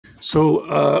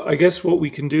So I guess what we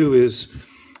can do is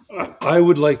I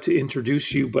would like to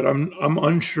introduce you, but I'm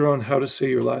unsure on how to say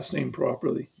your last name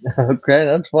properly. Okay,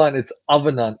 that's fine. It's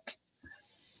Avenant.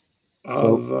 So,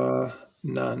 Of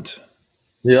Nant.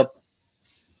 yep.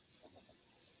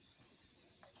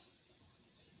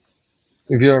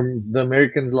 If you're the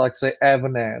Americans like say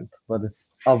Avenant, but it's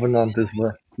Avenant is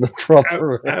the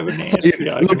proper way. So Avenant. you,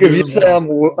 Yeah, I look, can if live you in say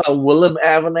one. I'm Willem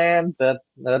Avenant,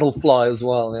 that'll fly as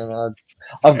well.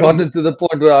 I've And gotten to the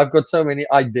point where I've got so many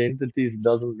identities, it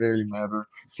doesn't really matter.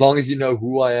 As long as you know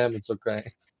who I am, it's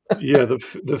okay. yeah,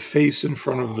 the face in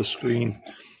front of the screen.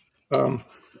 Um,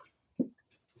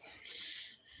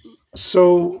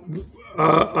 so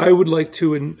I would like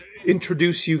to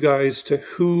introduce you guys to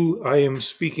who I am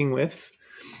speaking with.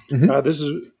 Hmm. This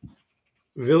is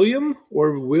William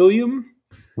Willem.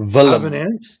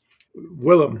 Avenant.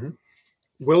 Willem. Hmm.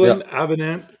 Yeah. Willem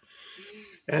Avenant.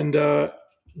 And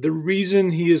the reason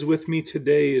he is with me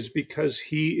today is because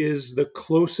he is the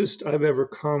closest I've ever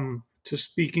come to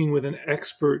speaking with an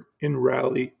expert in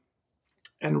rally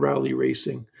and rally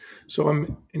racing. So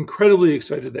I'm incredibly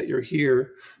excited that you're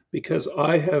here because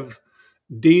I have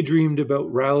daydreamed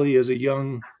about rally as a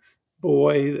young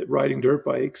boy riding dirt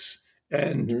bikes.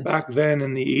 And Hmm. back then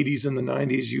in the 80s and the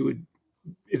 90s,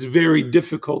 it's very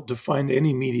difficult to find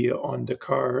any media on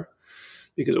Dakar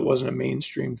because it wasn't a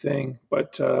mainstream thing.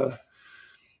 But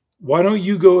why don't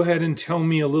you go ahead and tell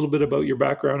me a little bit about your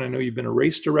background? I know you've been a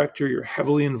race director, you're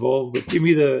heavily involved, but give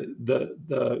me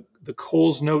the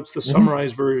Coles notes, the Hmm.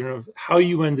 summarized version of how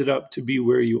you ended up to be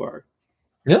where you are.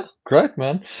 Yeah, great,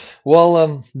 man.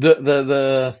 Well,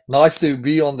 the nice to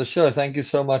be on the show. Thank you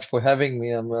so much for having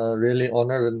me. I'm really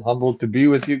honored and humbled to be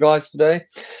with you guys today.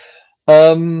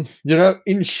 In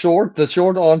short, the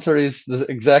short answer is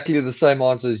exactly the same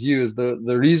answer as you. Is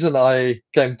the reason I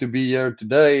came to be here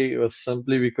today was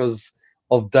simply because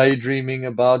of daydreaming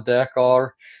about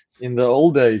Dakar in the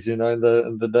old days. In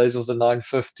the days of the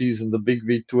 950s and the big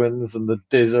V twins and the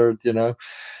desert.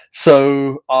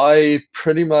 So I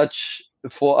pretty much,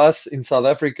 for us in South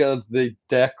Africa, the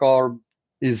Dakar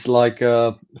is like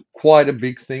quite a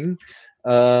big thing.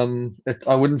 I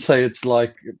wouldn't say it's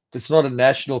not a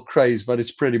national craze, but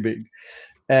it's pretty big.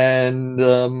 And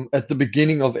at the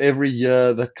beginning of every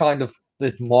year,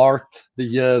 that marked the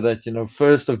year that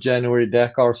 1st of January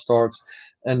Dakar starts.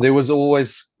 And there were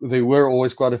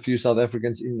always quite a few South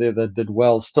Africans in there that did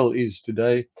well, still is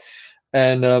today.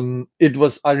 And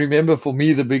I remember for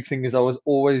me, the big thing is I was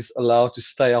always allowed to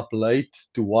stay up late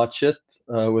to watch it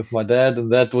with my dad.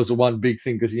 And that was one big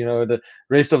thing because, the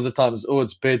rest of the time is, oh,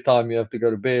 it's bedtime, you have to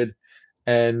go to bed.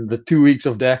 And the 2 weeks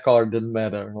of Dakar didn't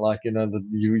matter.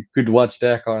 You could watch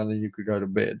Dakar and then you could go to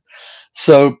bed.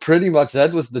 So pretty much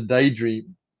that was the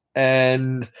daydream.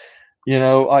 And,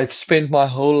 I've spent my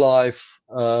whole life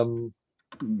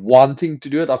wanting to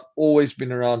do it. I've always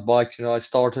been around bikes. I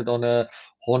started on a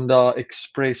Honda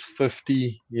Express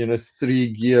 50,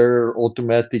 3-gear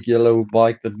automatic yellow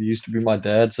bike that used to be my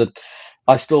dad's. That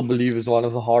I still believe is one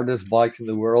of the hardest bikes in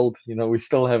the world. We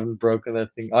still haven't broken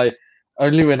that thing. I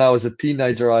only when I was a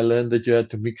teenager I learned that you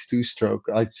had to mix two-stroke.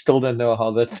 I still don't know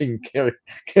how that thing can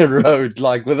rode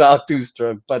like without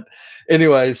two-stroke. But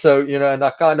anyway, so and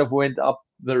I kind of went up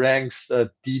the ranks,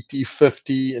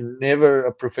 DT50, and never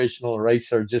a professional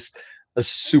racer, just a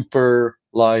super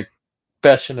like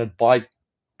passionate bike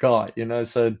guy.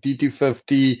 So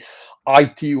DT50,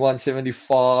 IT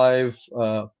 175,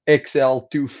 XL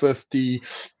 250,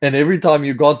 and every time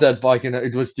you got that bike,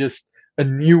 it was just a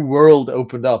new world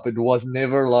opened up. It was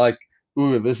never like,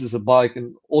 ooh, this is a bike.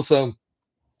 And also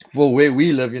for where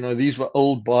we live, these were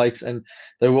old bikes and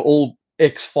they were all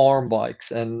ex-farm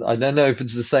bikes. And I don't know if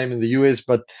it's the same in the US,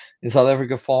 but in South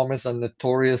Africa, farmers are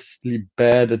notoriously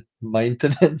bad at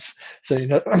maintenance. So,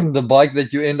 the bike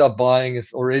that you end up buying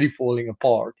is already falling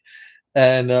apart.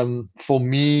 And for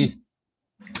me,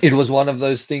 it was one of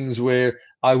those things where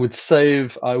I would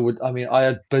save. I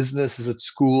had businesses at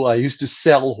school. I used to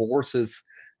sell horses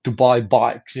to buy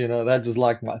bikes. That was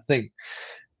like my thing.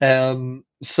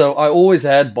 So I always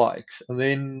had bikes, and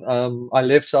then I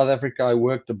left South Africa. I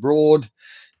worked abroad,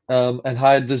 and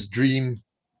I had this dream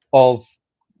of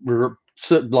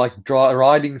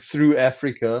riding through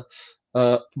Africa,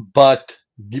 but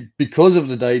because of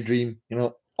the daydream,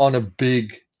 on a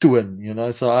big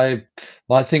twin. So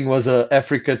my thing was a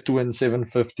Africa Twin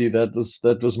 750.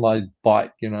 That was my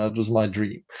bike. That was my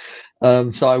dream.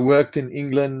 So I worked in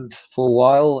England for a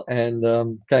while and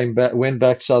went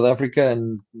back to South Africa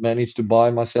and managed to buy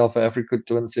myself an Africa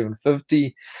Twin 750,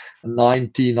 a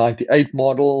 1998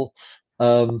 model.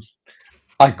 Um,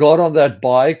 I got on that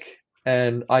bike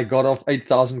and I got off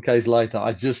 8,000 Ks later.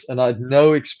 And I had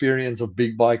no experience of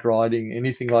big bike riding,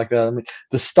 anything like that. I mean,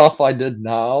 the stuff I did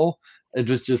now, it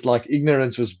was just like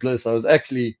ignorance was bliss. I was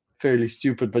actually fairly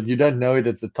stupid, but you don't know it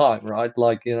at the time, right?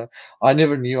 Like, I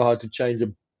never knew how to change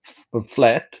a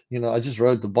flat. I just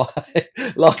rode the bike.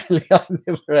 Luckily, I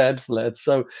never had flats.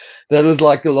 So that was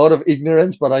like a lot of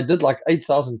ignorance, but I did like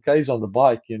 8,000 Ks on the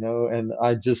bike, and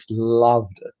I just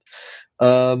loved it.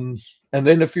 And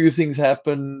then a few things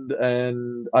happened,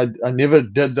 and I never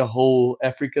did the whole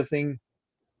Africa thing.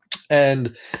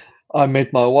 And I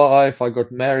met my wife, I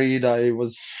got married, I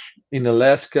was in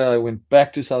Alaska, I went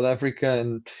back to South Africa,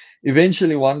 and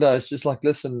eventually one day I was just like,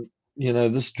 listen,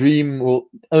 this dream will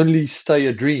only stay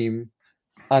a dream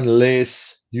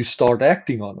unless you start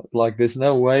acting on it. Like there's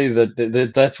no way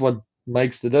that's what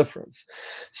makes the difference.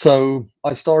 So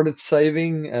I started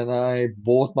saving and I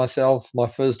bought myself my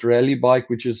first rally bike,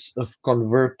 which is a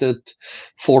converted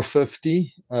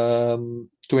 450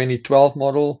 2012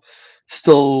 model.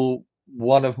 Still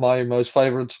one of my most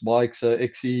favorite bikes,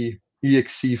 EXC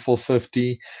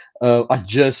 450. I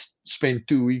just spent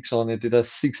 2 weeks on it. It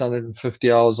has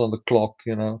 650 hours on the clock,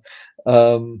 and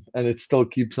it still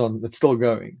keeps on, it's still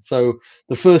going. So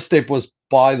the first step was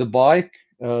buy the bike.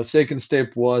 Second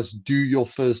step was do your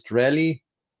first rally,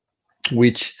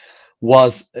 which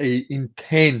was a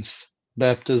intense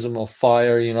baptism of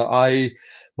fire.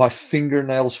 My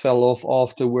fingernails fell off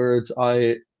afterwards.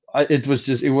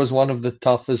 It was one of the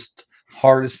toughest,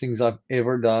 hardest things I've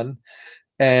ever done.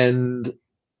 And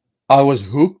I was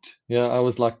hooked. Yeah, I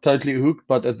was like totally hooked.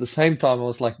 But at the same time, I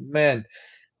was like, man,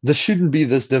 this shouldn't be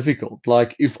this difficult.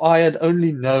 Like if I had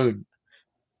only known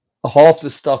half the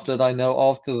stuff that I know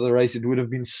after the race, it would have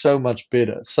been so much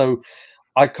better. So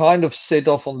I kind of set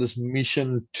off on this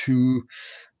mission to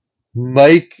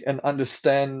make and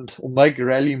understand, or make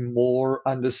rally more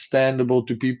understandable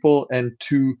to people, and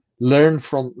to learn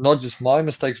from not just my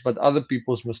mistakes but other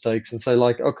people's mistakes, and say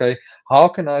like, okay, how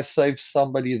can I save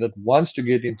somebody that wants to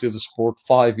get into the sport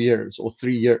 5 years or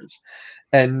 3 years?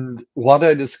 And what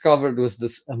I discovered was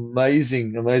this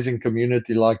amazing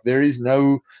community. Like there is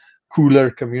no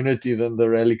cooler community than the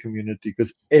rally community,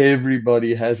 because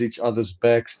everybody has each other's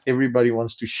backs, everybody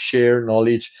wants to share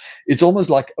knowledge. It's almost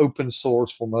like open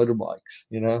source for motorbikes.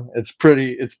 It's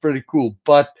pretty cool,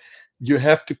 but you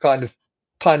have to kind of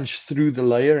punch through the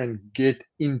layer and get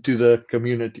into the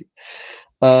community.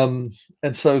 And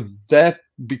so that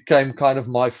became kind of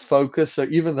my focus. So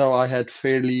even though I had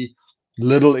fairly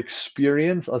little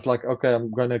experience, I was like, okay,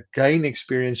 I'm going to gain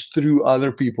experience through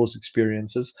other people's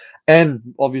experiences, and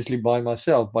obviously by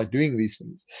myself, by doing these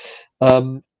things.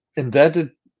 And that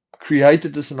it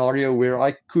created a scenario where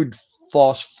I could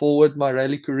fast forward my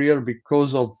rally career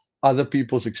because of other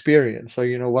people's experience. So,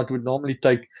 what would normally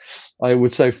take, I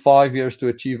would say, 5 years to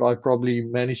achieve, I probably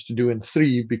managed to do in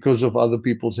 3 because of other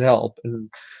people's help, and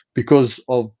because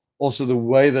of also the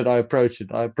way that I approached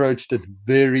it. I approached it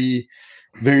very,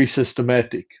 very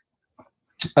systematic.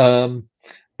 Um,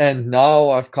 and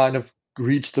now I've kind of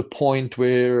reached the point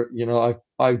where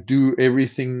I do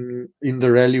everything in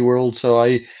the rally world. So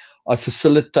I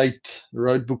facilitate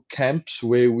roadbook camps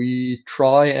where we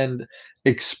try and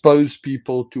expose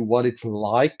people to what it's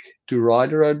like to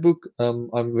ride a roadbook.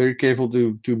 I'm very careful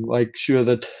to make sure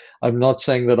that I'm not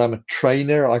saying that I'm a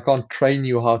trainer. I can't train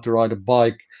you how to ride a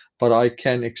bike, but I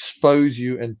can expose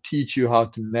you and teach you how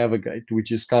to navigate,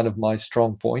 which is kind of my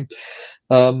strong point.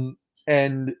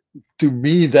 And to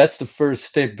me, that's the first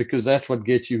step, because that's what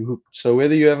gets you hooked. So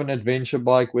whether you have an adventure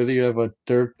bike, whether you have a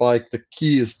dirt bike, the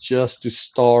key is just to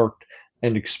start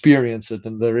and experience it,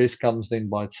 and the rest comes then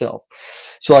by itself.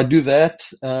 So I do that.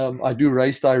 I do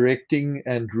race directing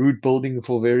and route building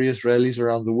for various rallies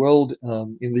around the world.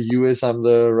 In the US, I'm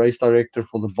the race director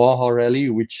for the Baja Rally,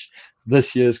 which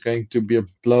this year is going to be a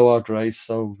blowout race.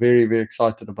 So very, very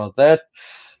excited about that.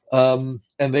 And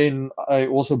then I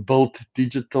also built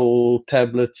digital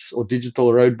tablets or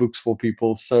digital road books for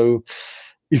people. So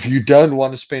if you don't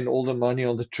want to spend all the money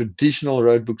on the traditional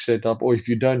road book setup, or if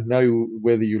you don't know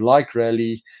whether you like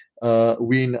rally,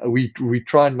 we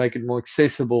try and make it more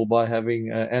accessible by having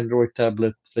an Android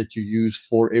tablet that you use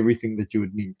for everything that you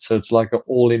would need. So it's like an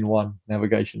all-in-one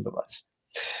navigation device.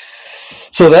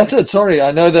 So that's it. Sorry,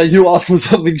 I know that you asked for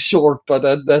something short,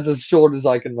 but that's as short as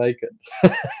I can make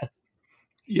it.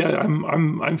 Yeah,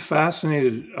 I'm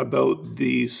fascinated about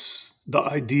the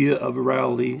idea of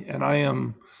rally, and I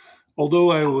am,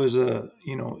 although I was a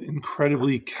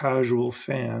incredibly casual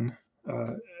fan,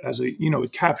 as a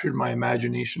it captured my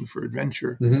imagination for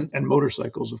adventure Hmm. and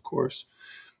motorcycles, of course.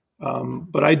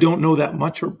 But I don't know that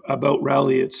much about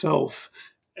rally itself.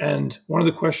 And one of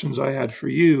the questions I had for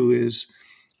you is,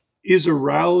 is a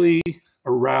rally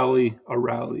a rally a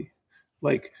rally?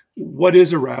 Like, what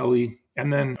is a rally?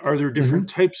 And then are there Hmm. different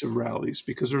types of rallies?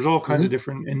 Because there's all kinds Hmm. of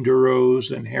different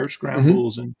enduros and hare Hmm.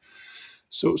 scrambles. And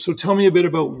so tell me a bit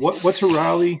about what's a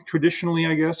rally traditionally,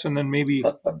 I guess, and then maybe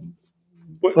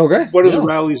what Okay, what are the yeah.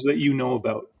 rallies that you know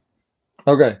about?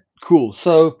 Okay, cool.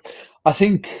 So I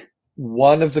think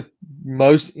one of the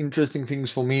most interesting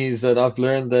things for me is that I've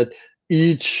learned that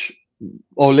each,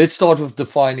 or let's start with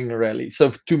defining a rally.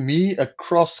 So to me, a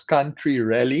cross-country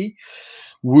rally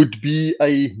would be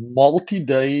a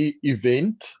multi-day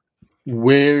event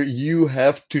where you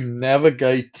have to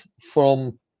navigate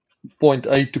from point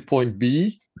A to point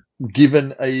B,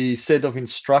 given a set of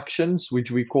instructions,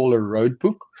 which we call a road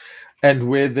book, and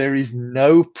where there is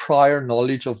no prior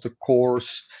knowledge of the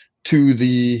course to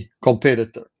the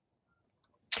competitor.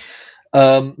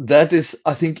 That is,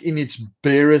 I think, in its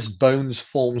barest bones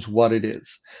forms what it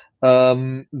is.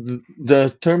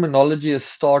 The terminology has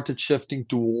started shifting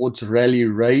towards rally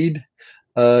raid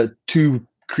to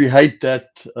create that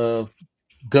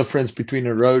difference between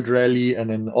a road rally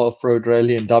and an off-road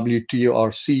rally and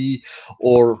WTRC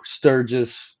or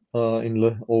Sturgis or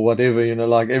whatever,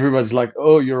 like everybody's like,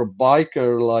 oh, you're a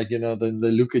biker, like, then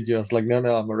they look at you. It's like, no,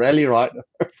 I'm a rally rider.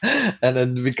 And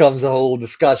it becomes a whole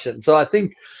discussion. So I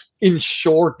think in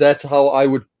short, that's how I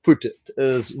would put it,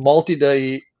 is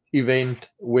multi-day event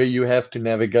where you have to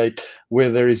navigate, where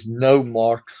there is no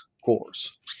marked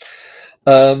course.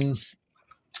 Um,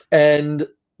 and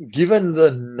given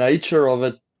the nature of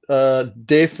it,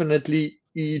 definitely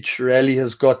each rally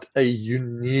has got a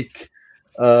unique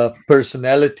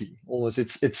personality. Almost,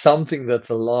 it's something that's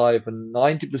alive, and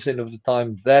 90% of the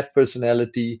time, that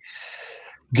personality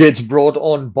gets brought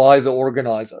on by the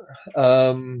organizer,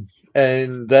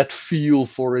 and that feel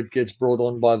for it gets brought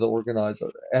on by the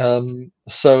organizer.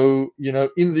 So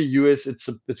in the US, it's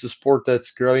a sport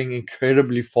that's growing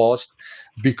incredibly fast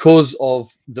because of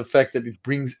the fact that it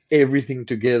brings everything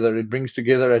together. It brings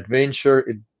together adventure.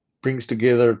 It brings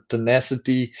together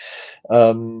tenacity,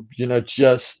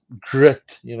 just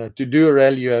grit. To do a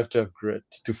rally, you have to have grit.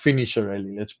 To finish a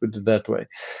rally, let's put it that way.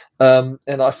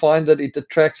 And I find that it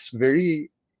attracts very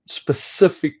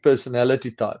specific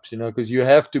personality types, because you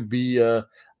have to be a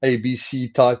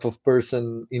ABC type of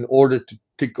person in order to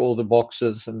tick all the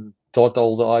boxes and dot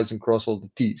all the I's and cross all the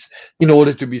T's in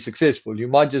order to be successful. You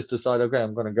might just decide, okay,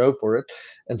 I'm going to go for it.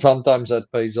 And sometimes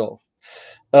that pays off.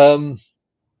 Um,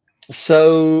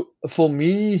 so for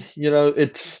me,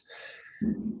 it's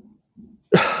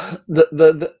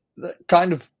the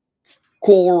kind of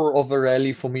core of a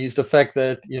rally for me is the fact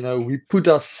that we put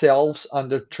ourselves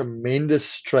under tremendous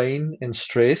strain and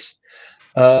stress,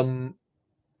 um,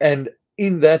 and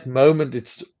in that moment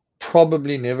it's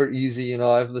probably never easy.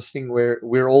 I have this thing where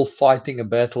we're all fighting a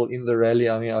battle in the rally.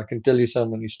 I mean, I can tell you so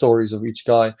many stories of each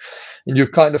guy, and you're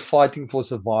kind of fighting for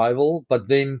survival, but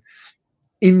then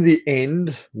in the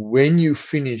end, when you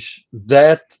finish,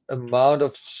 that amount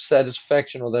of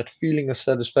satisfaction, or that feeling of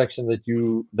satisfaction that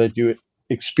you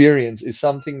experience, is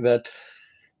something that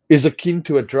is akin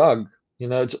to a drug.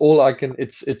 It's all I can.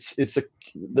 It's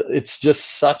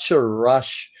just such a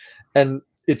rush, and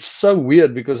it's so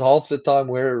weird because half the time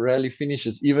where a rally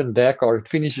finishes, even Dakar, it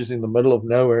finishes in the middle of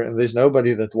nowhere, and there's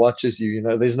nobody that watches you.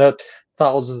 There's not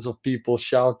thousands of people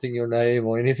shouting your name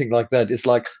or anything like that. It's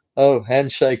like, oh,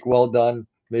 handshake, well done,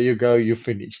 there you go, you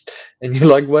finished. And you're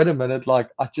like, wait a minute, like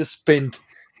I just spent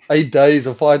 8 days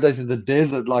or 5 days in the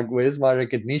desert. Like, where's my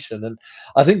recognition? And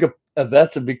I think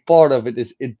that's a big part of it.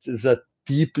 It is a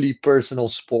deeply personal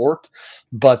sport,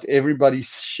 but everybody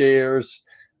shares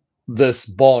this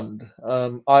bond.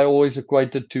 I always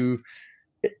equate it to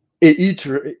each.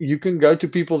 You can go to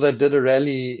people that did a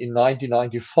rally in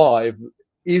 1995.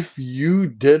 If you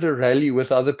did a rally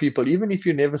with other people, even if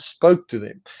you never spoke to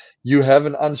them, you have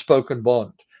an unspoken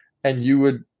bond, and you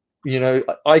would.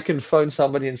 I can phone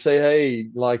somebody and say, hey,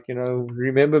 like,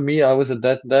 remember me? I was at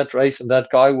that race, and that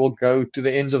guy will go to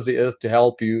the ends of the earth to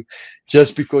help you,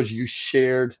 just because you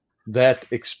shared that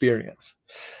experience.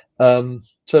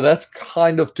 So that's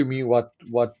kind of, to me, what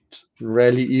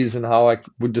rally is, and how I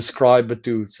would describe it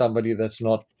to somebody that's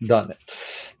not done it.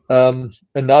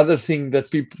 Another thing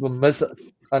that people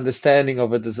misunderstanding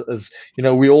of it is,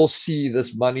 we all see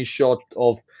this money shot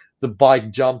of the bike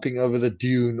jumping over the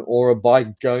dune, or a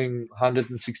bike going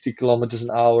 160 kilometers an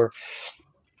hour.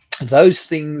 Those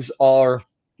things are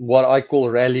what I call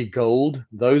rally gold.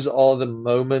 Those are the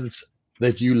moments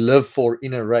that you live for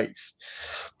in a race.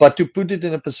 But to put it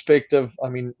in a perspective, I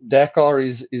mean, Dakar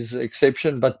is an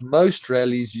exception, but most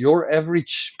rallies, your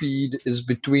average speed is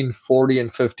between 40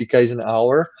 and 50 k's an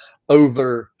hour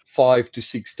over 5 to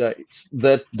 6 days.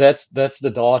 That's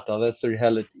the data. That's the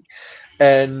reality.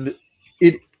 And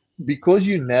it because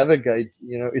you navigate,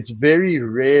 it's very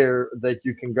rare that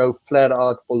you can go flat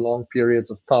out for long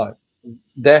periods of time.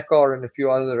 Dakar and a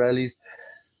few other rallies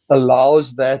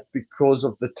allows that because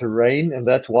of the terrain, and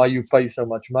that's why you pay so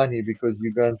much money, because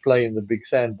you go and play in the big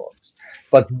sandbox.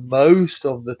 But most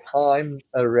of the time,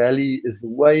 a rally is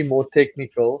way more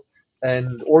technical,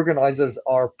 and organizers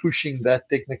are pushing that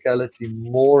technicality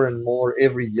more and more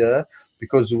every year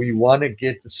because we want to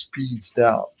get the speeds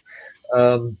down.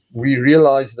 We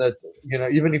realize that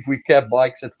even if we cap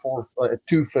bikes at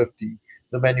 250,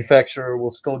 the manufacturer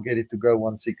will still get it to go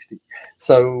 160.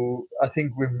 So I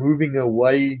think we're moving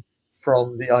away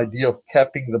from the idea of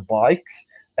capping the bikes,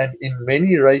 and in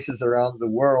many races around the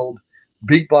world,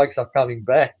 big bikes are coming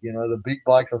back. The big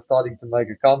bikes are starting to make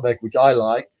a comeback, which I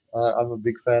like. I'm a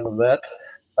big fan of that.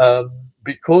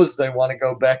 Because they want to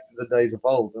go back to the days of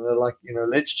old, and they're like,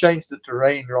 let's change the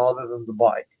terrain rather than the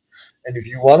bike. And if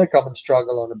you want to come and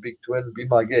struggle on a big twin, be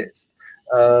my guest.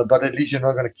 But at least you're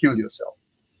not going to kill yourself.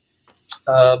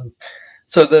 Um,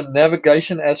 so the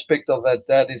navigation aspect of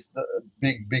that is the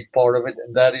big part of it,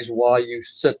 and that is why you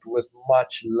sit with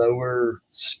much lower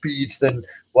speeds than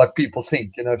what people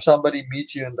think. If somebody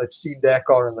meets you and they've seen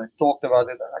Dakar and they've talked about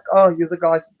it, they're like, "Oh, you're the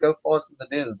guys that go fast in the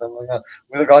desert." I'm like, "No,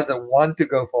 we're the guys that want to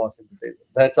go fast in the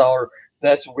desert.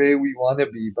 That's where we want to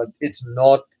be." But it's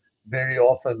not very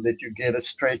often that you get a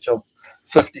stretch of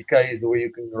 50 k's where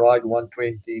you can ride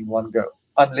 120 in one go,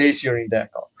 unless you're in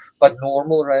Dakar. But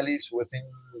normal rallies within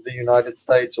the United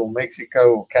States or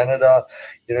Mexico or Canada,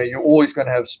 you're always going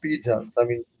to have speed zones. I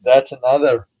mean, that's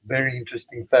another very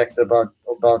interesting fact about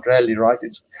rally, right?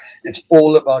 It's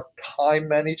all about time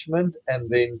management and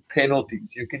then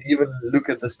penalties. You can even look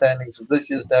at the standings of this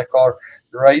year's Dakar.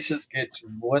 Races gets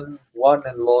won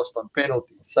and lost on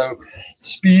penalties. So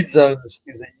speed zones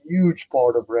is a huge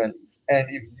part of rallies. And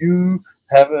if you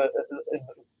have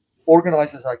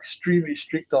organizers are extremely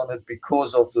strict on it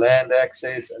because of land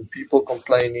access and people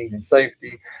complaining and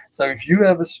safety. So if you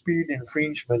have a speed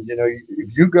infringement,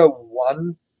 if you go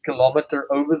 1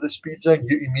 kilometer over the speed zone,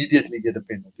 you immediately get a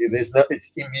penalty.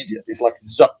 It's immediate. It's like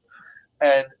zap,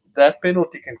 and that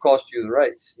penalty can cost you the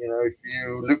race. If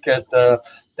you look at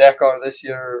Dakar this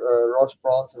year, Ross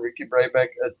Brans and Ricky Brayback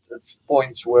at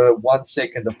points were 1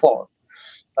 second apart.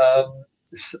 Um,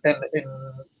 and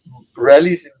in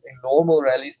rallies, in normal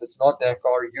rallies that's not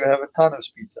Dakar, you have a ton of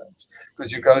speed zones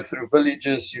because you go through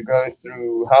villages, you go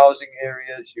through housing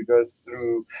areas, you go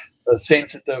through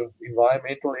sensitive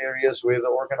environmental areas where the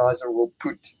organizer will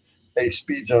put a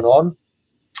speed zone on.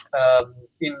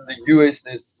 In the US,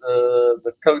 there's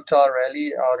the Kota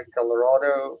rally out in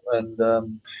Colorado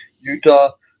and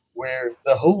Utah, where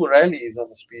the whole rally is on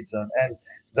the speed zone, and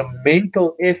the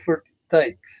mental effort it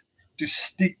takes to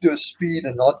stick to a speed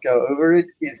and not go over it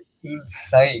is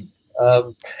insane.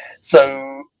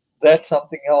 So that's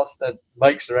something else that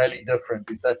makes rally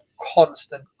different, is that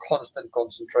constant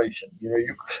concentration.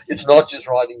 It's not just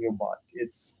riding your bike,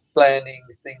 it's planning,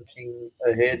 thinking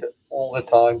ahead all the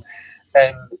time,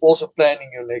 and also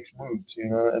planning your next moves.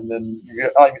 And then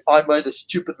I made a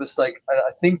stupid mistake.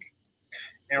 I think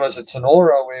it was at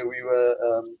Sonora where we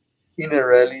were in a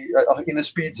rally, in a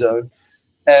speed zone,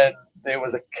 and there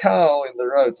was a cow in the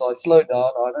road. So I slowed down.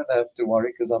 I don't have to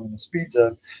worry because I'm in the speed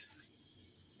zone.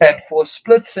 And for a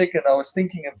split second, I was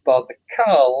thinking about the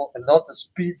cow and not the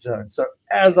speed zone. So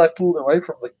as I pulled away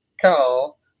from the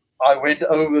cow, I went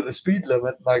over the speed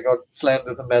limit and I got slammed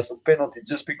with a massive penalty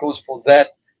just because for that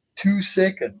 2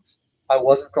 seconds I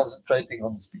wasn't concentrating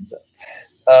on the speed zone.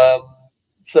 Um,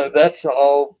 so that's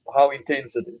how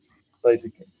intense it is,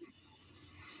 basically.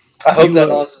 I hope You that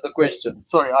answers the question.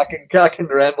 Sorry, I can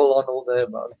ramble on all day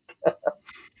about it.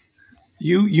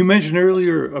 you mentioned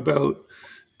earlier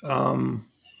um,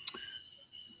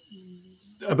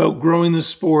 about growing the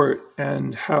sport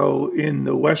and how in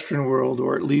the Western world,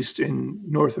 or at least in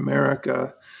North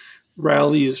America,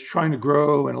 rally is trying to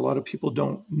grow, and a lot of people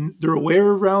don't. They're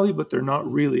aware of rally, but they're not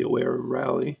really aware of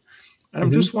rally. And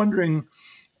I'm Mm-hmm. just wondering,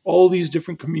 all these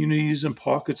different communities and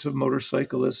pockets of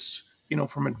motorcyclists,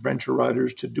 from adventure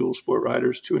riders to dual sport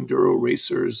riders to enduro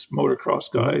racers, motocross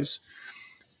Mm-hmm. guys.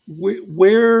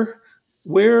 Where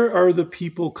are the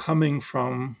people coming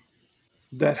from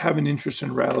that have an interest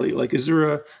in rally? Like, is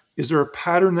there a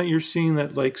pattern that you're seeing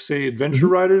that, like, say, adventure Mm-hmm.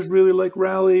 riders really like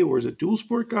rally, or is it dual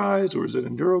sport guys, or is it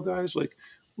enduro guys? Like,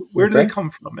 where do they Okay. come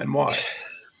from and why?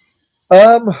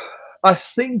 Um, I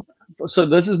think so.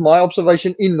 This is my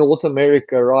observation in North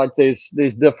America, right? There's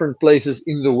different places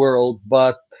in the world,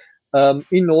 but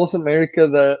in North America,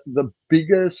 the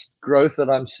biggest growth that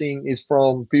I'm seeing is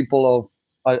from people of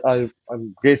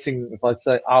I'm guessing if I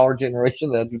say our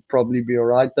generation, that would probably be all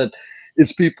right. That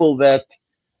is people that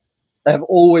have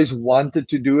always wanted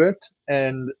to do it,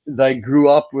 and they grew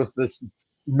up with this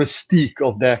mystique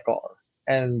of Dakar,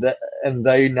 and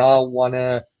they now want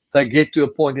to. They get to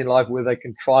a point in life where they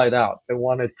can try it out. They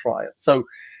want to try it. So,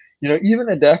 even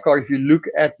at Dakar, if you look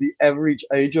at the average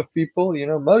age of people,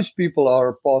 most people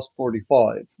are past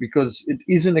 45 because it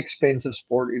is an expensive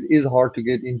sport. It is hard to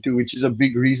get into, which is a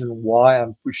big reason why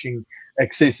I'm pushing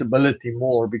accessibility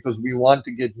more, because we want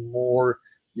to get more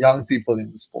young people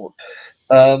in the sport.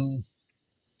 Um,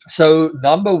 so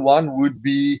number one would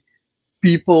be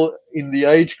people in the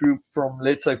age group from,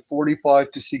 let's say,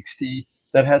 45 to 60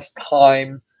 that has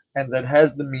time and that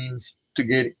has the means to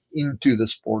get into the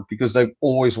sport because they've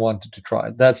always wanted to try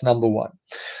it. That's number one.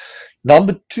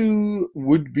 Number two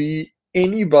would be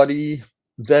anybody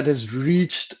that has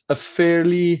reached a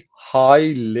fairly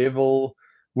high level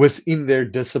within their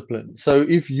discipline. So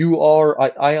if you are,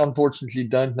 I unfortunately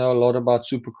don't know a lot about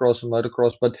supercross and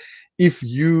motocross, but if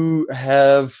you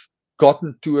have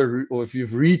gotten to or if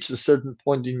you've reached a certain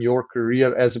point in your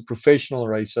career as a professional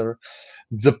racer,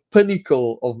 the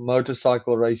pinnacle of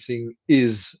motorcycle racing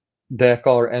is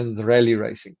Dakar and rally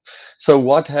racing. So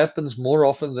what happens more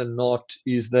often than not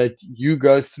is that you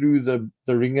go through the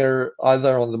ringer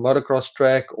either on the motocross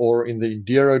track or in the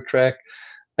enduro track,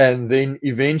 and then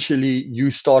eventually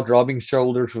you start rubbing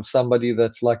shoulders with somebody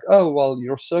that's like, oh well,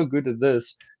 you're so good at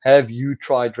this, have you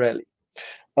tried rally?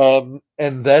 And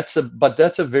that's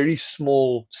a very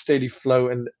small steady flow,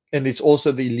 and it's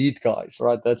also the elite guys,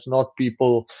 right? That's not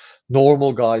people,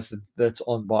 normal guys that's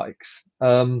on bikes.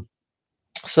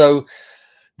 So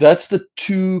that's the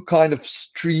two kind of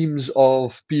streams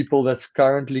of people that's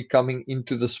currently coming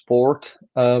into the sport.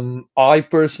 I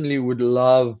personally would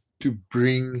love to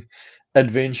bring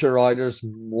adventure riders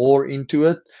more into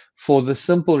it, for the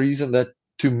simple reason that,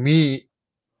 to me,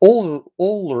 all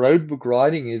road book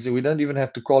riding is, and we don't even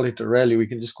have to call it a rally, we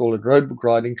can just call it road book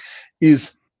riding,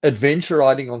 is adventure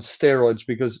riding on steroids,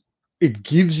 because it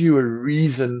gives you a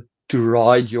reason to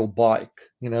ride your bike.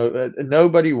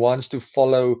 Nobody wants to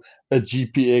follow a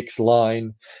GPX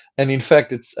line, and in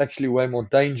fact it's actually way more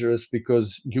dangerous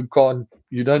because you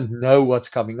don't know what's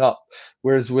coming up.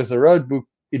 Whereas with a road book,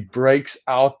 it breaks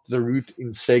out the route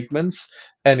in segments,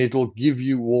 and it will give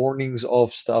you warnings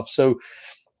of stuff. So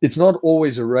it's not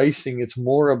always racing, it's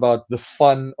more about the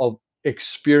fun of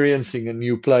experiencing a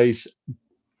new place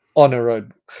on a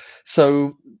road.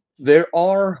 So there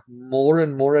are more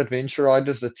and more adventure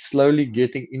riders that's slowly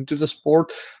getting into the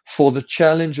sport for the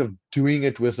challenge of doing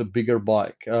it with a bigger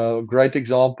bike. A great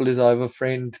example is, I have a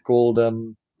friend called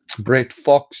Brett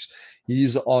Fox.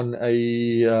 He's on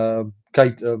a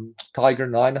Tiger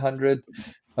 900.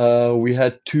 We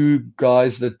had two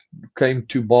guys that came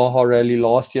to Baja Rally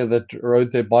last year that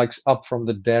rode their bikes up from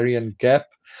the Darien Gap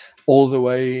all the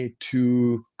way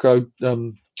to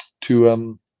to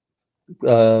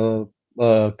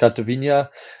Catavina,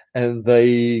 and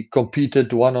they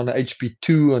competed, one on a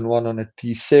HP2 and one on a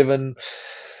T7.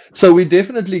 So we're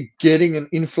definitely getting an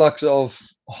influx of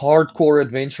hardcore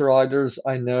adventure riders.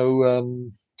 I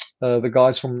know the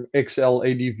guys from XL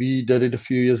ADV did it a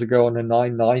few years ago on a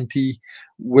 990,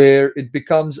 where it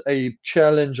becomes a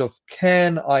challenge of,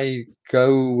 can I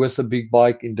go with a big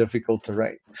bike in difficult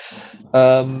terrain?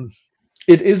 Um,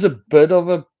 it is a bit of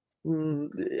a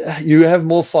you have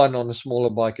more fun on a smaller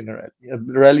bike in a rally.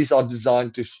 Rallies are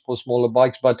designed for smaller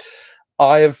bikes, but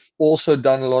I have also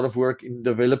done a lot of work in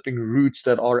developing routes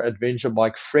that are adventure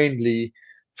bike friendly,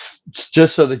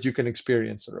 just so that you can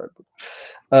experience the road.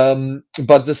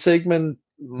 But the segment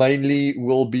mainly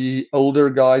will be older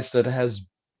guys that has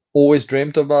always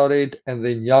dreamt about it, and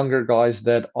then younger guys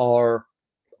that are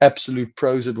absolute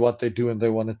pros at what they do and they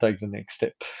want to take the next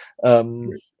step.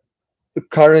 Um,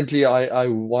 Currently, I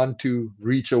want to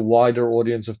reach a wider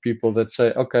audience of people that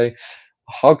say, okay,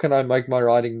 how can I make my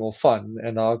riding more fun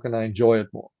and how can I enjoy it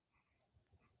more?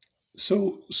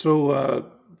 So,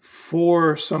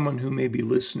 for someone who may be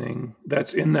listening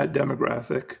that's in that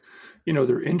demographic,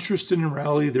 they're interested in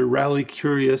rally, they're rally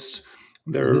curious,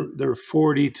 Mhm. they're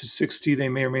 40 to 60, they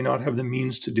may or may not have the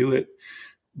means to do it.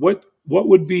 What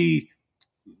would be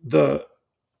the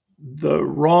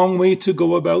wrong way to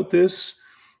go about this,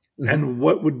 Mhm. and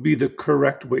what would be the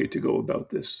correct way to go about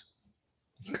this?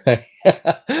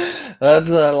 That's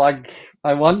like,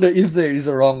 I wonder if there is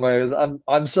a wrong way. 'Cause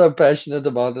I'm so passionate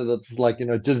about it. It's like,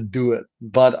 just do it.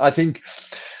 But I think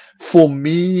for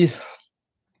me,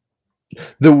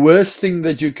 the worst thing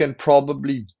that you can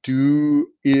probably do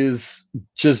is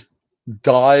just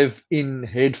dive in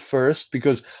head first,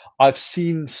 because I've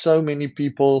seen so many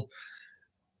people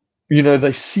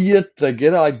they see it, they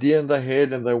get an idea in their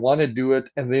head and they want to do it,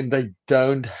 and then they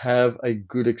don't have a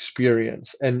good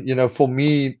experience. And, for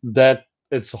me, that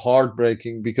it's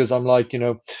heartbreaking, because I'm like,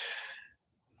 it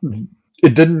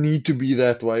didn't need to be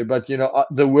that way. But,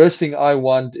 the worst thing I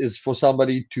want is for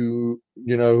somebody to,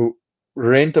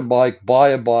 rent a bike, buy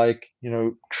a bike,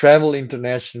 travel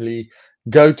internationally,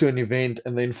 go to an event,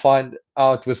 and then find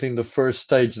out within the first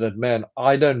stage that, man,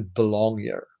 I don't belong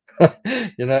here.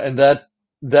 And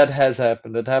that has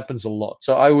happened. It happens a lot.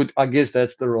 So I guess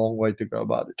that's the wrong way to go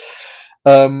about it.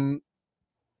 Um,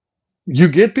 you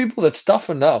get people that's tough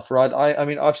enough, right? I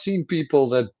mean, I've seen people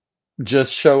that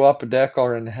just show up at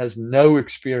Dakar and has no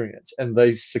experience and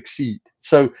they succeed.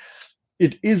 So a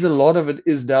lot of it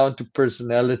is down to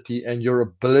personality and your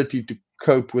ability to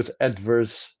cope with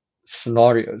adverse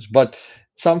scenarios. But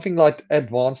something like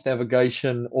advanced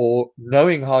navigation or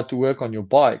knowing how to work on your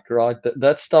bike, right?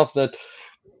 That stuff that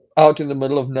out in the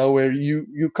middle of nowhere,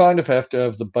 you kind of have to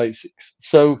have the basics.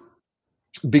 So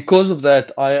because of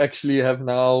that, I actually have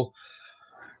now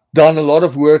done a lot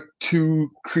of work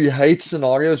to create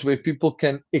scenarios where people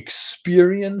can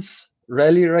experience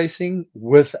rally racing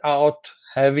without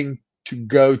having to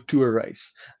go to a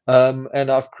race. And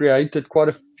I've created quite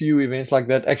a few events like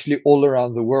that, actually all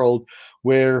around the world,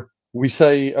 where we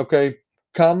say, okay,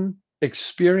 come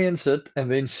experience it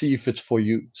and then see if it's for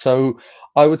you. So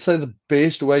I would say the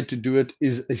best way to do it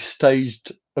is a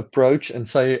staged approach and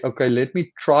say, okay, let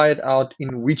me try it out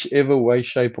in whichever way,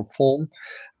 shape, or form.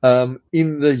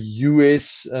 In the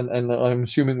US, and I'm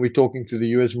assuming we're talking to the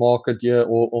US market here,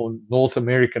 or North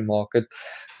American market,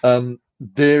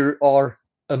 there are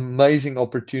amazing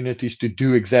opportunities to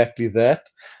do exactly that.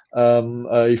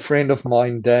 A friend of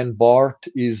mine, Dan Bart,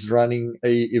 is running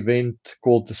a event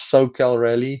called the SoCal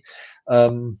Rally.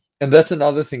 And that's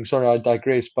another thing. Sorry, I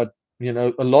digress, but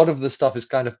a lot of the stuff is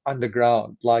kind of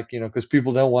underground, like, because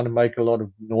people don't want to make a lot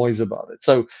of noise about it.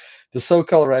 So the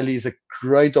SoCal Rally is a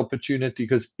great opportunity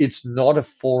because it's not a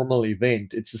formal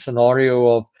event. It's a scenario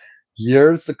of,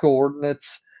 here's the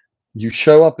coordinates. You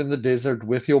show up in the desert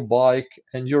with your bike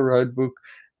and your road book,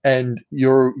 and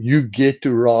you get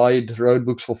to ride road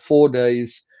books for 4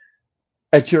 days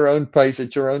at your own pace,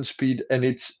 at your own speed, and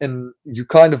you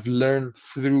kind of learn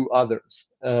through others,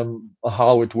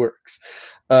 how it works.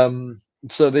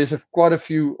 So there's quite a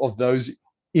few of those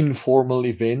informal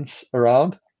events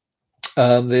around.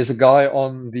 There's a guy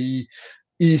on the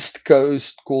East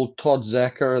Coast called Todd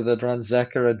Zacher that runs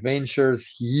Zacher Adventures.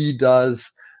 He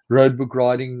does roadbook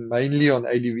riding mainly on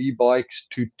ADV bikes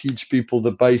to teach people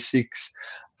the basics.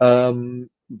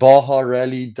 Baja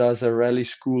Rally does a rally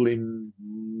school in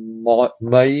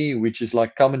May, which is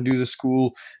like, come and do the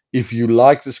school. If you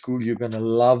like the school, you're going to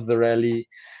love the rally.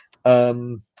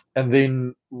 Um, and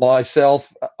then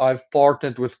myself, I've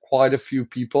partnered with quite a few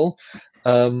people.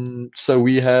 So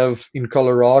we have in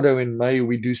Colorado in May,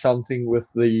 we do something with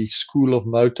the School of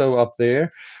Moto up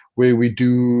there, where we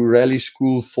do rally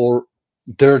school for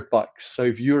dirt bikes. So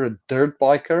if you're a dirt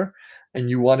biker and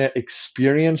you want to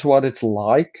experience what it's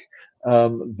like,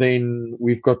 then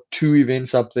we've got 2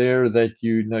 events up there that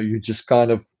you just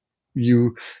kind of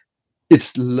you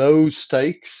it's low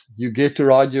stakes. You get to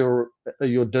ride your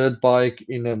dirt bike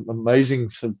in an amazing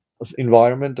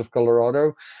environment of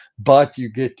Colorado, but you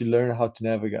get to learn how to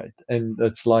navigate. And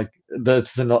that's like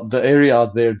the area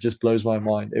out there just blows my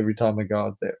mind every time I go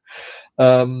out there.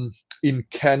 Um, in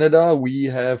Canada, we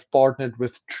have partnered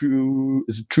with True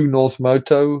North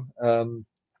Moto.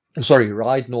 Sorry,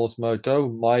 Ride North Moto,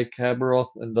 Mike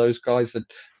Haberoth, and those guys that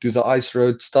do the ice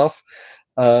road stuff.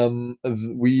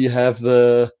 We have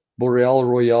the Boreal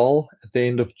Royale at the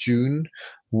end of June,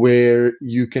 where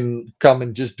you can come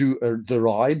and just do the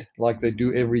ride like they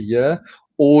do every year,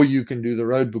 or you can do the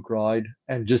roadbook ride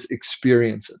and just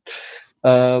experience it.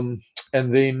 Um,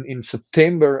 and then in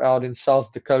September, out in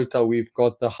South Dakota, we've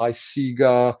got the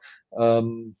Haisiga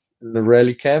the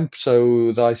rally camp.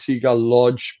 So the Haisiga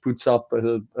Lodge puts up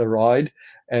a ride,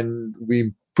 and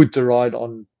we put the ride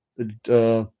on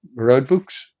the road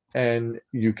books, and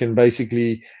you can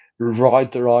basically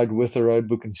ride the ride with the road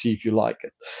book and see if you like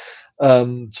it.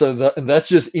 And that's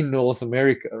just in North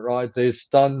America, right? There's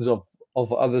tons of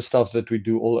other stuff that we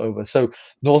do all over. So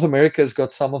North America has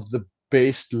got some of the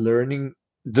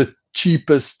the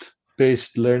cheapest,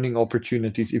 best learning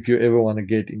opportunities if you ever want to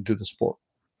get into the sport.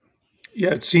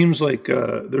 Yeah, it seems like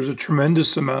there's a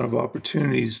tremendous amount of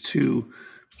opportunities to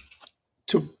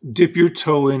dip your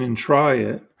toe in and try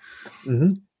it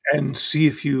Hmm. and see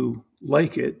if you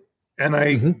like it. And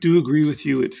I Hmm. do agree with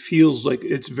you. It feels like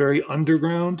it's very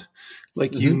underground,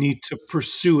 like you Hmm. need to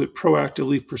pursue it,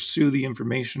 proactively pursue the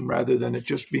information rather than it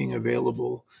just being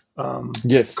available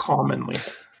Yes. commonly.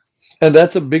 And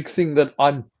that's a big thing that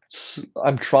I'm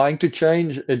trying to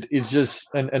change. It's just,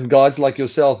 and guys like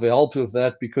yourself help with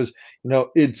that, because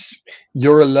it's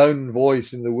your alone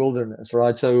voice in the wilderness,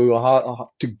 right? So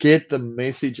how to get the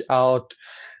message out,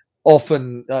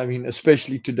 often, I mean,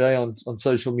 especially today on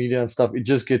social media and stuff, it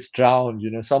just gets drowned.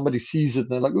 Somebody sees it and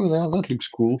they're like, oh, that looks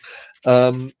cool.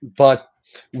 But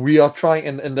we are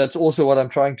trying, and that's also what I'm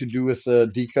trying to do with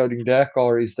Decoding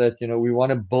Dakar, is that we want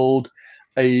to build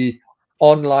a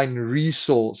online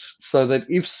resource, so that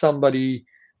if somebody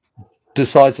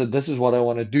decides that this is what I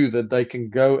want to do, that they can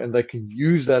go and they can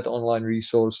use that online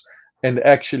resource and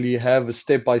actually have a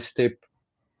step-by-step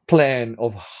plan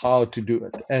of how to do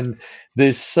it. And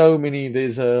there's so many.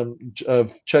 There's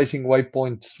Chasing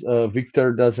Waypoints,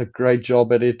 Victor does a great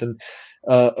job at it, and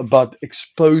about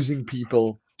exposing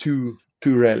people to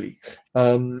rally.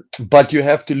 But you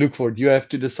have to look for it. You have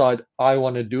to decide, I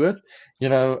want to do it.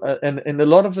 And a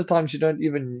lot of the times you don't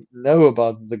even know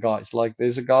about the guys. Like,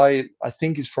 there's a guy, I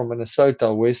think he's from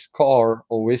Minnesota,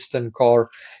 Western Car.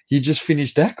 He just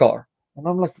finished Dakar. And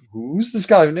I'm like, who's this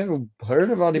guy? I've never heard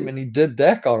about him, and he did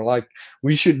Dakar. Like,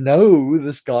 we should know who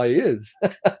this guy is.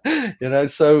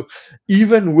 So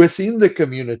even within the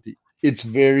community, it's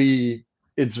very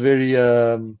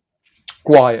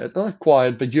quiet. Not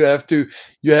quiet, but you have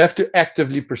to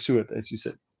actively pursue it, as you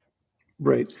said.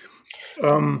 Right.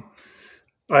 Um,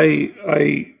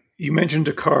 you mentioned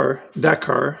Dakar.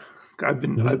 I've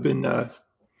been, Mhm. I've been,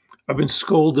 I've been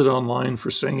scolded online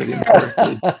for saying it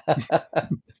incorrectly.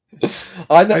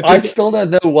 I know, I I think, still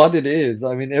don't know what it is.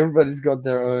 I mean, everybody's got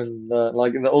their own.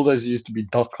 Like, in the old days, it used to be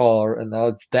Dakar, and now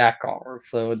it's Dakar.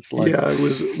 So it's like, yeah, it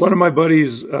was one of my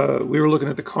buddies. We were looking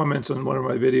at the comments on one of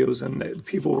my videos, and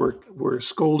people were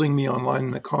scolding me online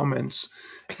in the comments.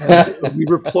 And we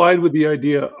replied with the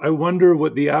idea, I wonder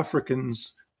what the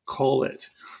Africans call it,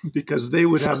 because they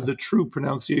would have the true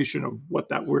pronunciation of what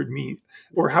that word means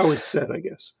or how it's said, I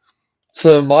guess.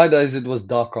 so in my days it was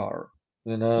Dakar,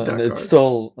 and it's Dakar.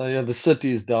 still, yeah, the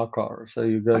city is Dakar. So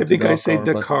you go I to think I say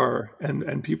Dakar, but Dakar,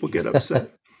 and people get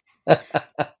upset.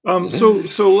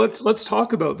 So let's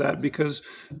talk about that, because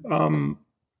um,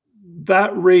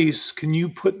 that race. Can you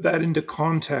put that into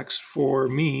context for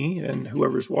me and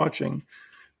whoever's watching?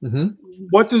 Mhm.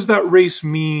 What does that race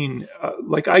mean?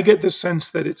 Like, I get the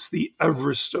sense that it's the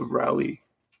Everest of rally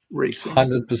racing,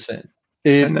 100%.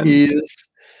 and It then is.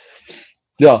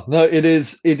 Yeah, no, it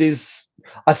is. It is.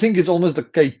 I think it's almost the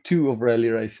K2 of rally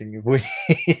racing, if we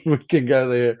if we can go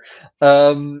there.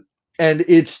 Um, and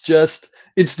it's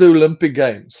the Olympic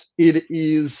Games. It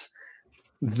is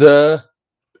the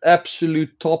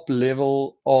absolute top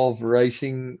level of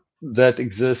racing that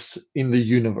exists in the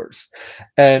universe.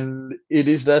 And it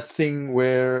is that thing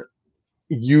where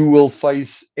you will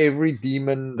face every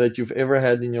demon that you've ever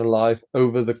had in your life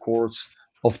over the course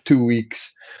of 2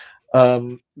 weeks.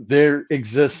 There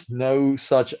exists no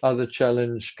such other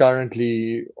challenge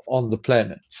currently on the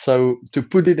planet. So, to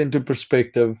put it into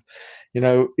perspective,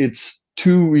 it's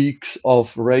 2 weeks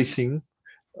of racing,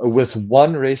 with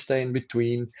one race day in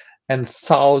between, and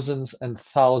thousands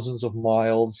of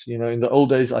miles. In the old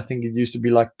days, I think it used to be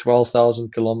like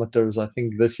 12,000 kilometers. I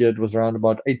think this year it was around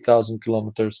about 8,000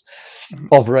 kilometers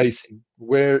of racing,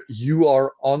 where you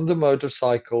are on the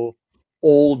motorcycle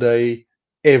all day,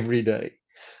 every day.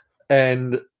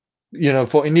 And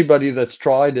for anybody that's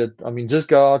tried it, I mean, just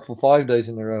go out for 5 days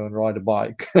in a row and ride a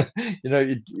bike.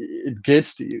 It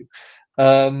gets to you.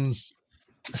 Um,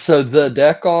 so the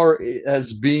Dakar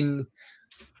has been,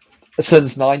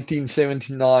 since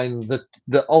 1979,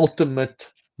 the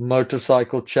ultimate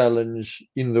motorcycle challenge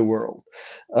in the world.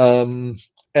 Um,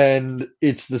 and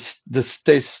it's this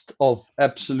test of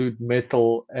absolute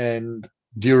metal and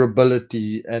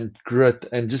durability and grit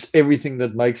and just everything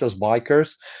that makes us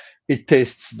bikers. It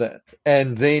tests that.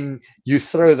 And then you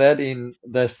throw that in,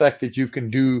 the fact that you can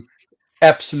do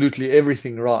absolutely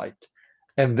everything right.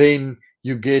 And then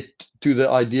you get to the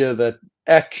idea that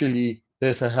actually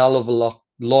there's a hell of a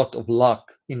lot of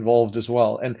luck involved as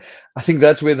well. And I think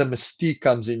that's where the mystique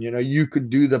comes in. You could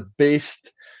do the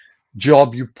best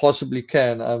job you possibly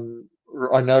can.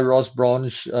 I know Ross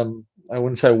Branch. I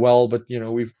wouldn't say well, but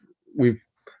we've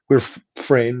we're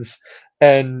friends,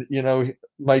 and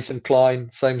Mason Klein,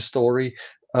 same story.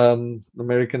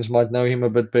 Americans might know him a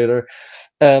bit better.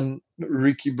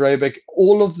 Ricky Brabeck,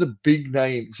 all of the big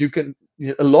names.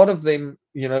 A lot of them,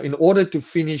 in order to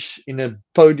finish in a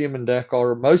podium in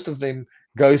Dakar, most of them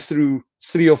go through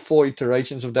 3 or 4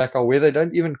 iterations of Dakar where they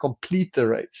don't even complete the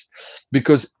race,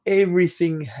 because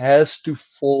everything has to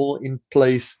fall in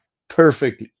place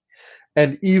perfectly.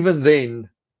 And even then,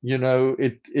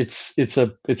 it's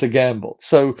a gamble.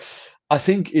 So I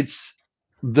think it's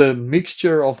the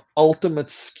mixture of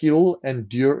ultimate skill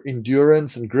and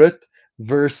endurance and grit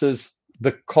versus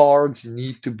the cards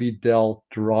need to be dealt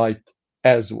right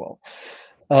as well.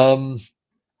 Um,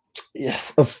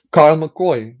 Yes, of Kyle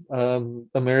McCoy,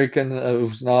 American,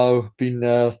 who's now been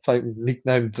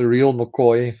nicknamed the real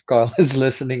McCoy. If Kyle is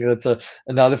listening, that's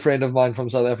another friend of mine from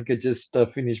South Africa. Just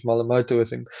finished Malamoto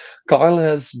with him. Kyle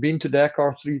has been to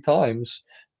Dakar 3 times,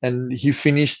 and he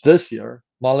finished this year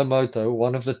Malamoto,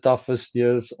 one of the toughest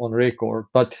years on record.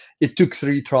 But it took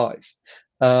 3 tries,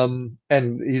 and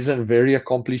he's a very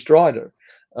accomplished rider.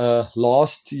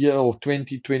 Last year or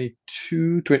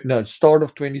 2022, no, start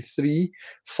of 23.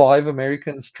 5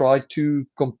 Americans tried to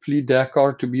complete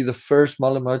Dakar to be the first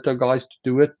Malamoto guys to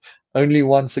do it. Only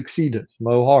one succeeded,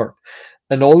 Mo Hart.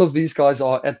 And all of these guys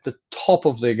are at the top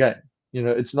of their game.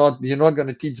 It's not you're not going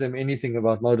to teach them anything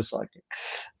about motorcycling.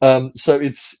 So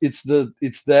it's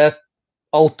that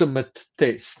ultimate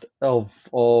test of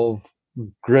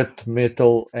grit,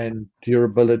 metal, and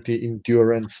durability,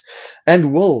 endurance,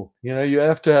 and will. You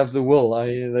have to have the will.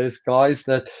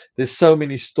 There's so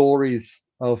many stories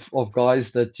of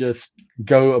guys that just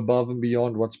go above and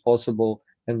beyond what's possible,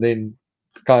 and then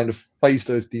kind of face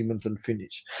those demons and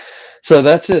finish. So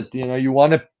that's it. You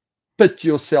want to pit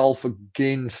yourself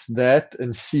against that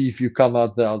and see if you come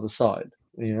out the other side.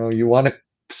 You want to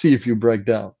see if you break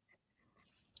down.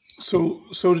 So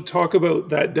to talk about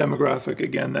that demographic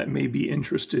again that may be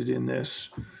interested in this,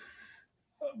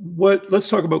 let's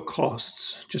talk about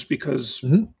costs, just because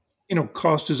Hmm.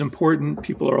 cost is important.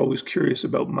 People are always curious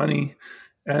about money,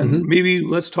 and Hmm. maybe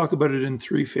let's talk about it in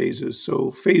 3 phases.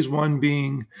 So phase one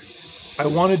being, I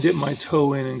want to dip my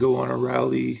toe in and go on a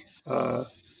rally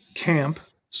camp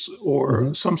or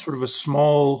Hmm. some sort of a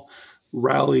small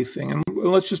rally thing. And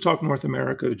let's just talk North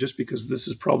America, just because this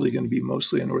is probably going to be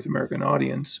mostly a North American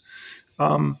audience.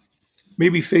 Um,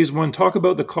 Maybe phase one, talk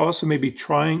about the costs of maybe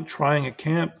trying a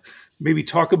camp. Maybe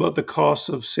talk about the costs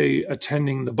of, say,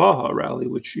 attending the Baja Rally,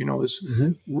 which is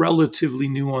Hmm. relatively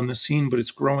new on the scene, but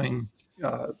it's growing,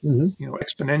 uh, Hmm.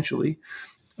 exponentially.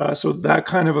 So that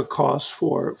kind of a cost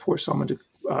for someone to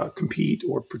compete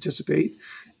or participate.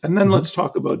 And then Hmm. let's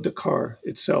talk about Dakar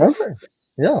itself. Okay.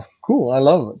 Yeah, cool. I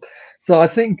love it. So I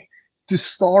think to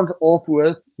start off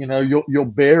with, your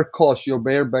bare cost, your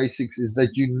bare basics is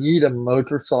that you need a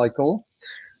motorcycle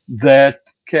that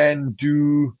can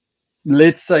do,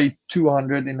 let's say,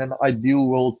 200, in an ideal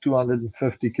world,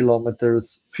 250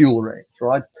 kilometers fuel range,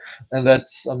 right? And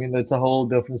that's a whole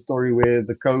different story where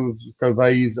the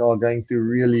Coveys are going to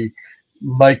really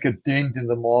make a dent in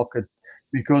the market,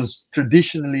 because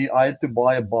traditionally I had to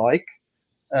buy a bike,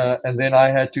 and then I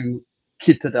had to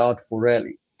kit it out for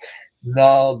rally.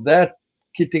 Now that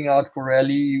kitting out for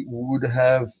rally would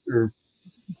have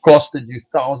costed you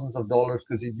thousands of dollars,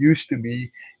 because it used to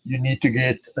be you need to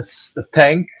get a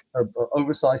tank, an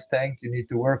oversized tank. You need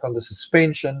to work on the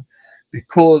suspension,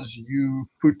 because you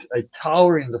put a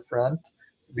tower in the front,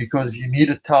 because you need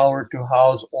a tower to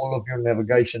house all of your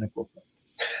navigation equipment.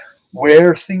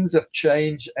 Where things have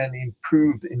changed and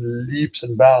improved in leaps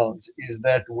and bounds is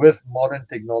that with modern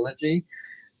technology,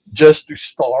 just to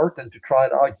start and to try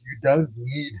it out, you don't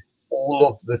need all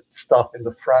of the stuff in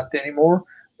the front anymore.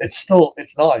 It's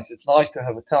nice. It's nice to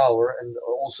have a tower. And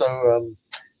also,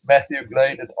 Matthew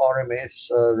Glade at RMS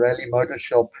Rally Motor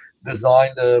Shop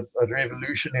designed a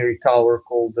revolutionary tower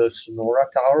called the Sonora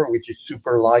Tower, which is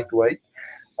super lightweight.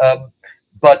 Um,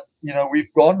 but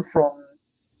we've gone from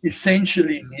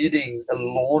essentially needing a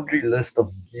laundry list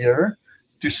of gear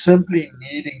to simply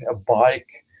needing a bike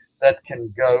that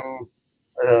can go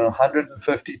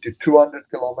 150 to 200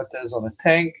 kilometers on a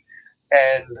tank,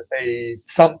 and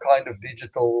some kind of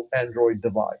digital Android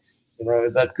device.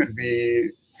 That could be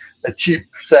a cheap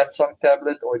Samsung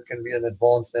tablet, or it can be an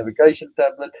advanced navigation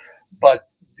tablet. But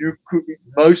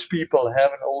most people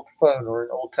have an old phone or an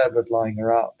old tablet lying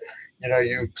around.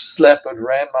 You slap a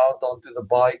RAM mount onto the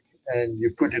bike and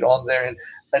you put it on there.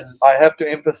 And I have to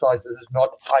emphasize, this is not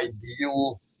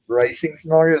ideal racing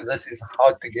scenario. This is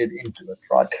how to get into it,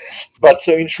 right? But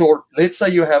so in short, let's say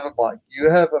you have a bike, you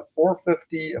have a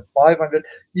 450, a 500,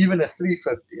 even a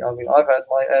 350. I mean, I've had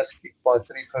my ass kicked by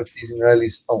 350s in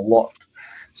rallies a lot.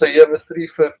 So you have a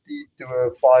 350 to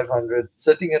a 500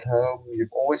 sitting at home.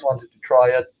 You've always wanted to try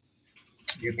it.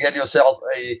 You get yourself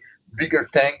a bigger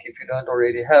tank if you don't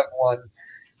already have one,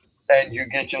 and you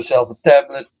get yourself a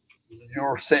tablet.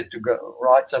 You're set to go,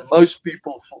 right? So most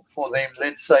people, for them,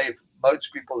 let's say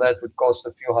most people, that would cost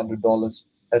a few $100s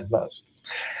at most.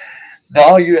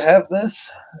 Now you have this,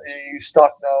 you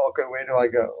stuck now. Okay, where do I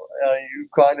go? you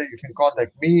can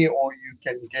contact me, or you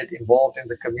can get involved in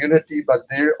the community. But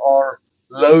there are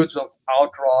loads of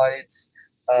outrights.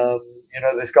 Um,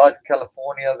 there's guys in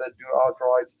California that do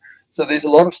outrights. So there's a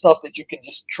lot of stuff that you can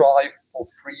just try for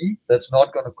free. That's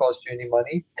not going to cost you any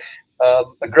money.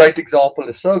 A great example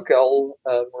is SoCal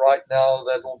right now.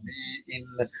 That will be in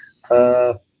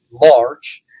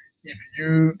March. If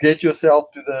you get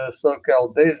yourself to the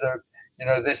SoCal desert,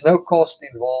 there's no cost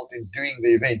involved in doing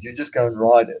the event. You just go and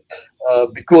ride it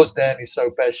because Dan is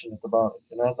so passionate about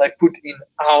it. They put in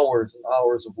hours and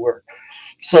hours of work.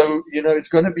 So, it's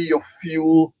going to be your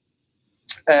fuel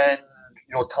and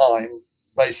your time,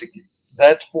 basically.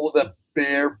 That's for the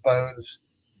bare bones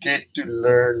get to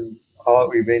learn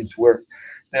how events work.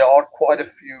 There are quite a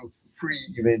few free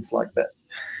events like that.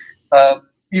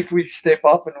 If we step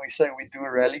up and we say we do a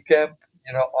rally camp,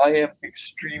 I am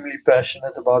extremely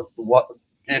passionate about what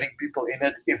getting people in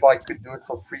it. If I could do it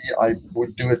for free, I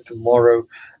would do it tomorrow.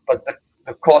 But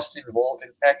the cost involved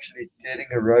in actually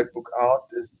getting a road book out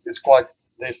is quite.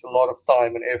 There's a lot of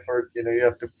time and effort. You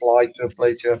have to fly to a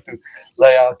place, you have to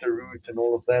lay out the route and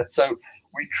all of that. So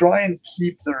we try and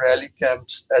keep the rally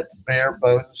camps at bare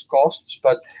bones costs,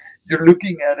 but you're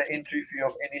looking at an entry fee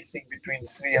of anything between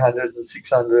 $300 and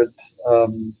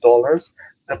 $600,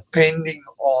 depending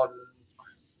on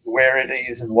where it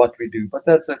is and what we do. But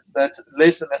that's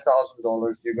less than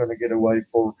 $1,000 you're going to get away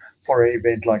for an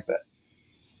event like that,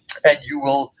 and you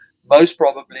will most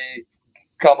probably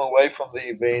come away from the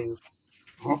event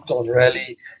hooked on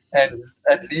rally and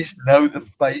at least know the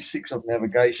basics of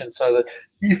navigation, so that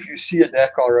if you see a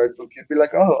Dakar road book, you'd be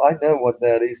like, oh, I know what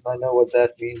that is, and I know what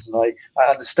that means, and I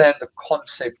understand the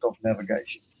concept of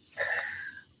navigation.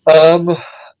 Um,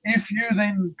 if you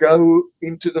then go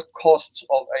into the costs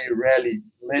of a rally,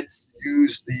 let's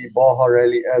use the Baja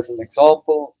Rally as an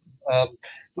example.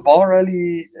 The Baja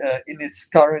Rally, in its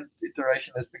current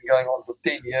iteration, has been going on for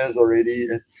 10 years already.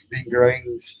 It's been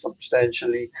growing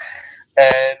substantially,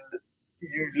 and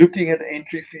you're looking at an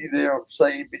entry fee there of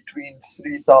say between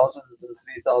 $3,000 and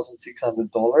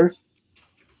 $3,600.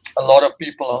 A lot of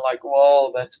people are like,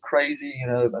 "Well, that's crazy!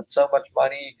 That's so much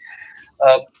money."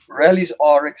 Rallies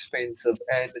are expensive,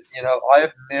 and I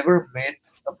have never met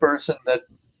a person that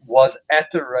was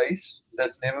at a race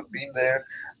that's never been there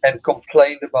and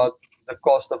complained about the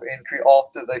cost of entry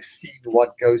after they've seen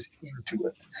what goes into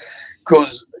it.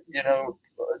 Because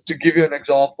to give you an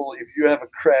example, if you have a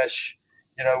crash,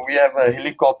 we have a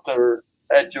helicopter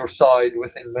at your side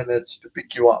within minutes to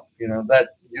pick you up.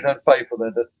 That you don't pay for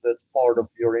that. That's part of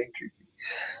your entry fee.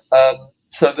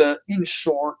 So in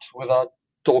short, without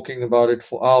talking about it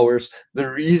for hours, the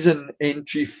reason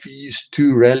entry fees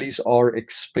to rallies are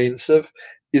expensive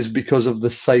is because of the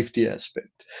safety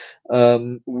aspect.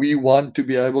 We want to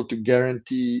be able to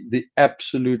guarantee the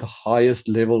absolute highest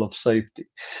level of safety.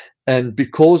 And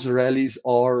because rallies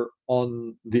are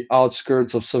on the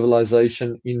outskirts of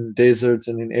civilization, in deserts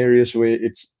and in areas where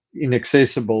it's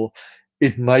inaccessible,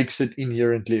 it makes it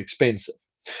inherently expensive.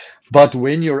 But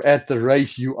when you're at the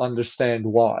race, you understand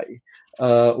why.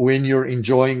 When you're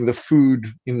enjoying the food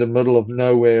in the middle of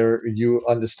nowhere, you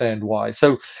understand why.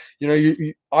 So,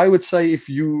 I would say if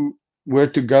you were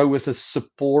to go with a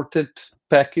supported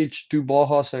package to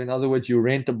Baja, so in other words, you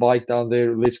rent a bike down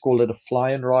there, let's call it a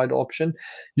fly and ride option,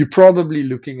 you're probably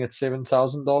looking at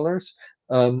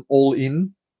 $7,000 all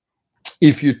in.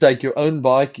 If you take your own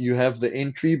bike, you have the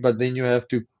entry, but then you have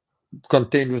to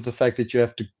contend with the fact that you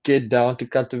have to get down to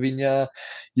Catavina,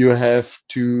 you have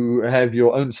to have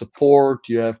your own support,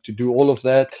 you have to do all of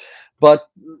that. But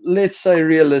let's say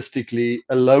realistically,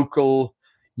 a local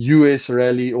US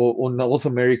rally or North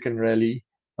American rally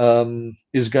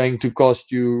is going to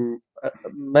cost you a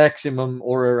maximum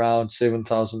or around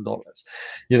 $7,000.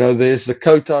 There's the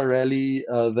Kota rally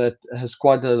that has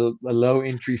quite a low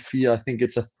entry fee. I think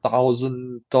it's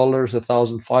 $1,000,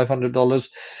 $1,500,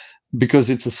 because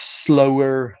it's a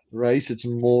slower race. It's a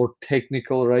more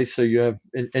technical race. So you have,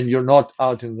 and you're not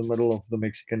out in the middle of the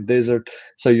Mexican desert.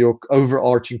 So your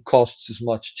overarching costs is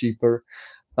much cheaper.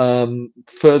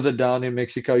 Further down in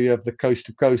Mexico, you have the Coast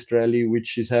to Coast Rally,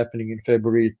 which is happening in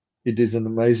February. It is an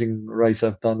amazing race.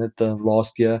 I've done it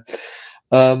last year.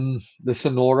 The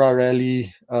Sonora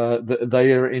Rally,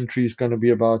 their entry is going to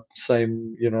be about the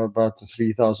same, about the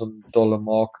 $3,000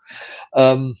 mark.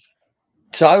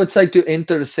 So I would say to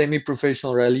enter a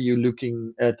semi-professional rally, you're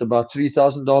looking at about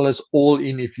 $3,000 all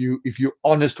in. If you're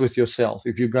honest with yourself,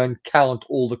 if you go and count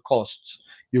all the costs,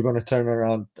 you're going to turn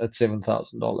around at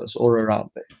 $7,000 or around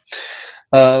there.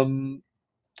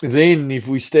 then if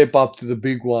we step up to the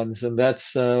big ones, and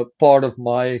that's part of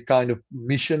my kind of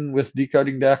mission with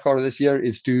Decoding Dakar this year,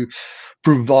 is to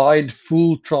provide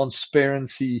full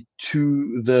transparency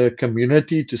to the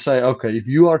community to say, okay, if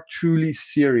you are truly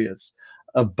serious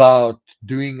about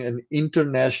doing an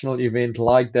international event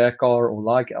like Dakar or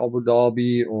like Abu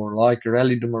Dhabi or like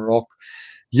Rally de Maroc,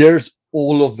 here's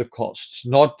all of the costs,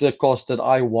 not the cost that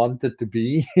I want it to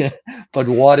be, but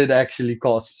what it actually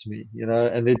costs me,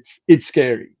 and it's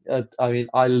scary. I mean,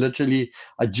 I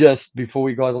just, before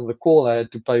we got on the call, I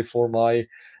had to pay for my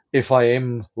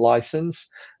FIM license.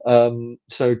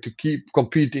 So to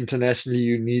compete internationally,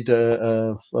 you need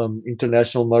a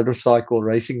international motorcycle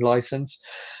racing license.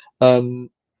 Um,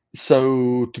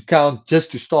 so to count, just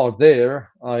to start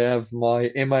there, I have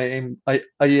my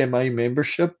AMA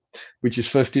membership, which is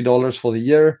 $50 for the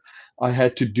year. I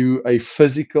had to do a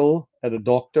physical at a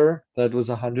doctor. That was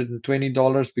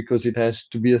 $120 because it has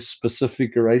to be a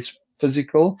specific race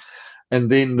physical. And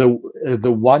then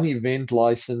the one event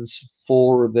license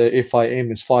for the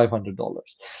FIM is $500.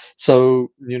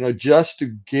 So, just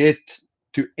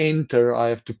to enter, I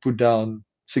have to put down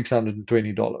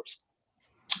 $620.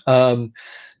 Um,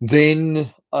 then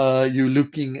you're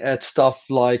looking at stuff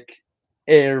like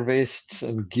air vests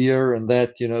and gear, and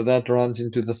that runs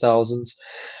into the thousands.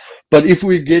 But if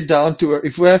we get down to,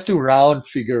 if we have to round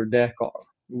figure Dakar,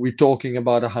 we're talking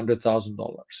about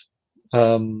 $100,000.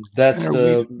 And That's are we?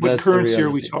 the What that's the currency are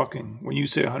we reality. talking when you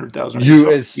say 100,000? Are you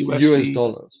talking US USD?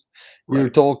 dollars. You're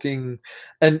Right. talking,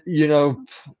 and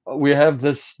we have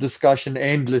this discussion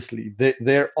endlessly.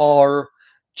 There are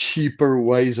cheaper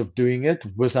ways of doing it,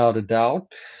 without a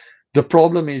doubt. The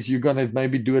problem is you're going to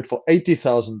maybe do it for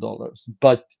 $80,000,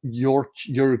 but you're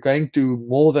going to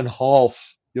more than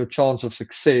half your chance of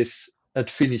success at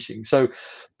finishing. So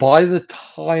by the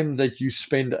time that you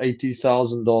spend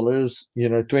 $80,000,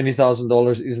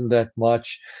 $20,000 isn't that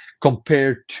much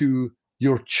compared to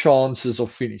your chances of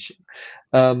finishing.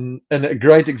 And a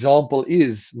great example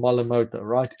is Malamoto,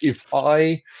 right? If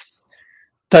I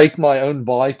take my own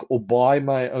bike or buy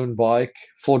my own bike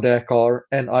for Dakar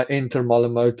and I enter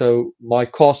Malamoto, my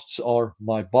costs are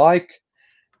my bike,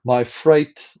 my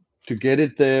freight to get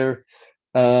it there,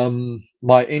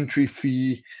 my entry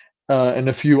fee, and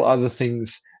a few other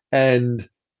things. And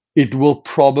it will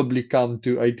probably come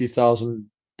to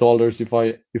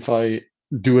 $80,000 if I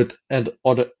do it and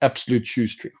on an absolute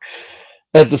shoestring.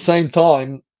 At the same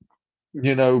time,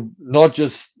 not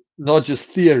just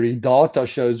theory, data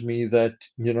shows me that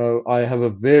I have a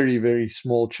very, very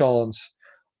small chance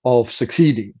of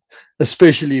succeeding,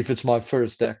 especially if it's my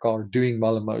first Dakar doing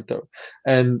Malamoto.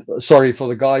 And sorry for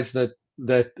the guys that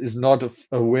is not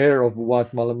aware of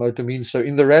what Malamoto means. So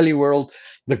in the rally world,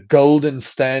 the golden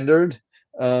standard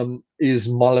is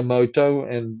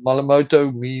Malamoto, and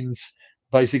Malamoto means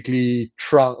basically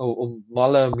trunk, or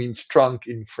Mala means trunk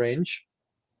in French,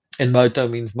 and moto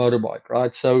means motorbike,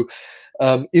 right? So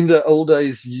in the old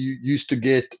days, you used to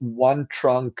get one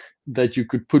trunk that you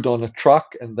could put on a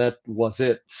truck, and that was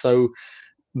it. So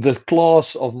the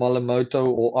class of Malamoto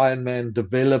or Ironman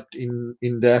developed in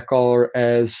Dakar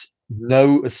as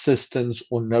no assistance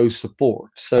or no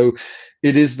support. So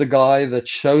it is the guy that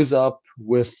shows up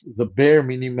with the bare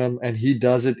minimum, and he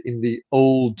does it in the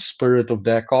old spirit of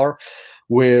Dakar,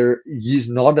 where he's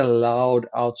not allowed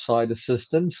outside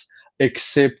assistance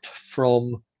except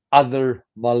from other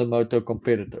Malamoto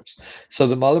competitors. So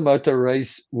the Malamoto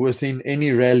race within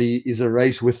any rally is a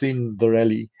race within the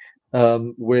rally,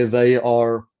 where they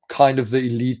are kind of the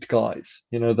elite guys.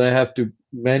 They have to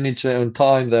manage their own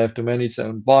time, they have to manage their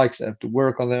own bikes, they have to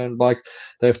work on their own bikes,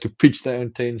 they have to pitch their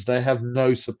own tents, they have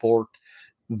no support,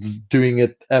 doing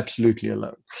it absolutely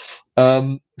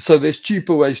alone. So there's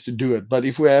cheaper ways to do it. But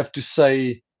if we have to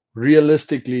say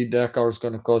realistically, Dakar is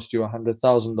going to cost you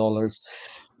 $100,000,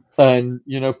 and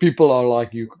people are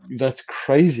like, you, that's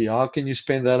crazy, how can you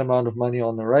spend that amount of money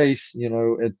on a race?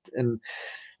 And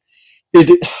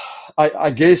it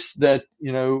I guess that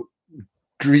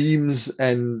dreams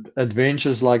and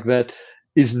adventures like that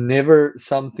is never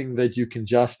something that you can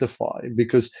justify,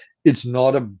 because it's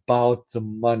not about the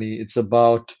money, it's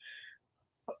about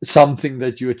something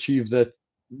that you achieve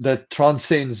that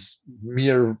transcends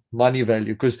mere money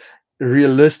value, because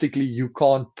realistically you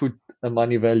can't put a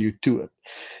money value to it.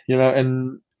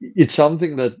 And it's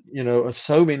something that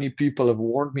so many people have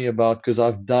warned me about, because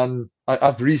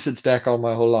I've researched Dakar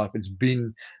my whole life. It's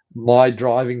been my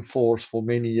driving force for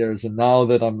many years, and now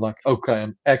that I'm like, okay,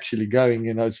 I'm actually going,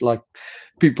 it's like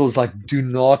people's like, do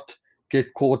not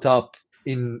get caught up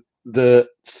in the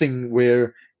thing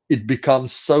where it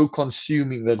becomes so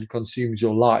consuming that it consumes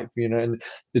your life. And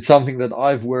it's something that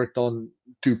I've worked on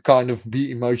to kind of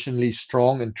be emotionally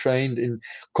strong and trained in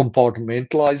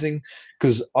compartmentalizing.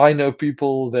 Because I know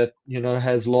people that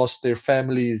has lost their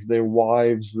families, their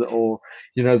wives, or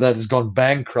that has gone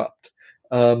bankrupt,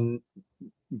 um,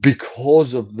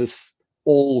 because of this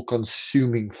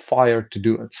all-consuming fire to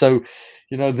do it. So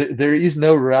there is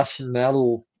no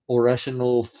rational or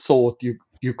rational thought.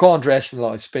 You can't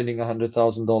rationalize spending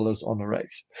 $100,000 on a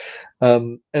race.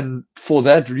 And for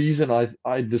that reason,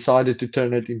 I decided to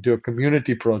turn it into a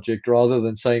community project rather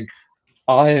than saying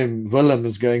Willem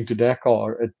is going to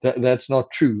Dakar. That's not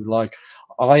true. Like,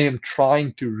 I am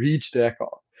trying to reach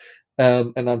Dakar,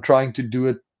 and I'm trying to do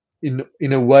it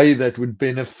in a way that would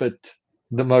benefit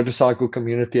the motorcycle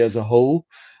community as a whole,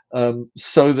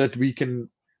 so that we can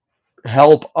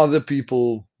help other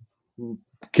people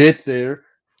get there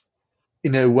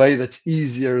in a way that's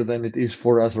easier than it is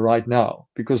for us right now,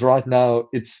 because right now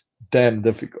it's damn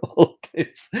difficult.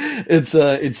 It's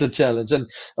a challenge, and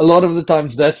a lot of the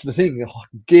times that's the thing.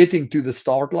 Getting to the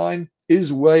start line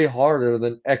is way harder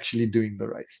than actually doing the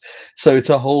race, so it's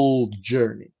a whole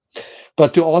journey.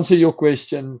 But to answer your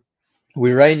question,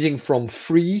 we're ranging from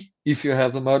free if you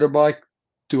have the motorbike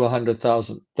to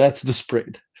 100,000. That's the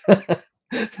spread.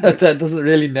 Right. That doesn't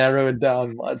really narrow it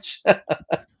down much.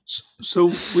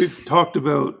 So we've talked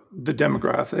about the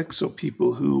demographic, so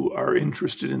people who are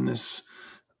interested in this,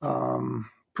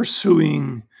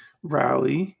 pursuing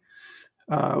rally.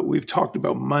 We've talked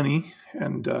about money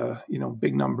and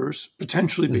big numbers,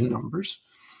 potentially big Hmm. numbers,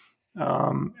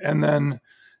 and then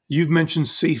you've mentioned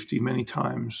safety many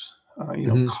times.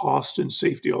 Hmm. Cost and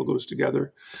safety all goes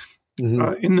together.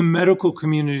 Hmm. In the medical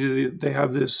community, they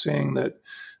have this saying that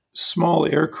small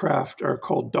aircraft are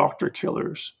called doctor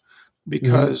killers Hmm.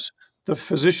 because the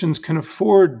physicians can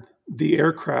afford the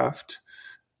aircraft,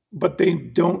 but they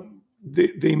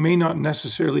may not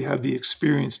necessarily have the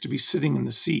experience to be sitting in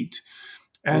the seat.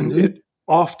 And Hmm. it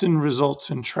often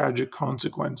results in tragic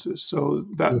consequences. So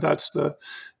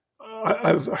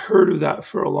I've heard of that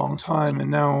for a long time.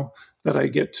 And now that I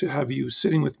get to have you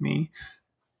sitting with me,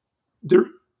 there,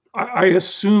 I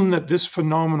assume that this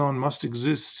phenomenon must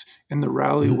exist in the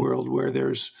rally Hmm. world where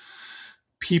there's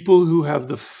people who have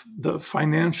the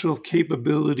financial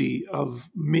capability of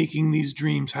making these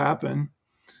dreams happen,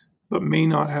 but they may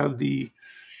not have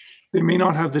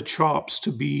the chops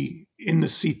to be in the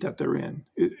seat that they're in.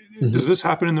 Hmm. Does this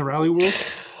happen in the rally world?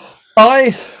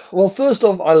 I Well, first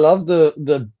off, I love the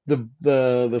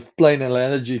plane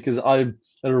analogy, because a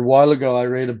while ago I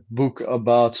read a book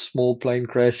about small plane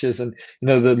crashes, and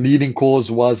the leading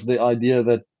cause was the idea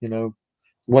that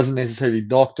wasn't necessarily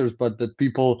doctors, but that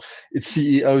people, it's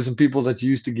CEOs and people that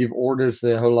used to give orders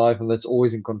their whole life and that's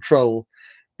always in control.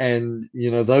 And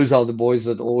those are the boys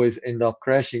that always end up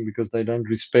crashing because they don't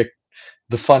respect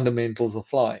the fundamentals of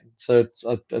flying. So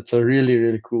it's a really,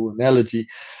 really cool analogy.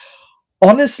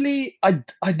 Honestly, I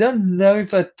don't know if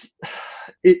that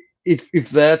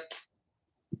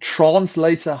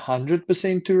translates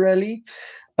 100% to rally.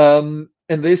 And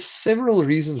there's several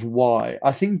reasons why.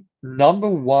 I think number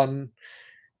one,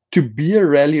 to be a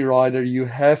rally rider,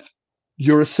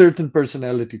 you're a certain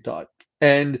personality type.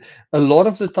 And a lot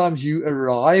of the times you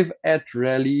arrive at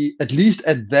rally, at least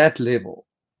at that level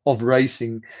of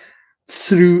racing,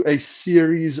 through a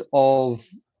series of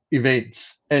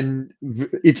events. And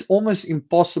it's almost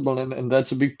impossible, and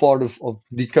that's a big part of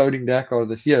decoding Dakar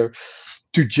this year,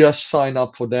 to just sign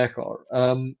up for Dakar.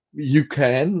 You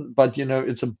can, but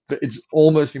it's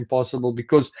almost impossible,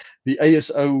 because the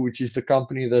ASO, which is the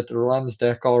company that runs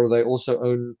Dakar, they also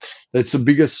own. It's the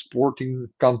biggest sporting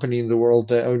company in the world.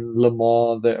 They own Le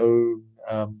Mans. They own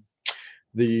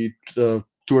the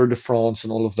Tour de France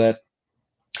and all of that.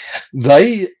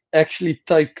 They actually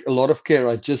take a lot of care.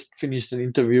 I just finished an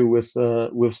interview with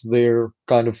their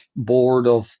kind of board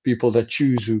of people that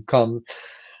choose who come,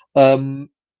 um,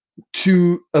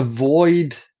 to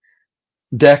avoid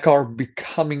Dakar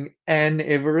becoming an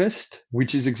Everest,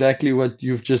 which is exactly what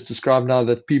you've just described now,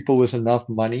 that people with enough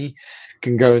money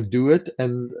can go and do it.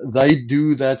 And they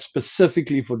do that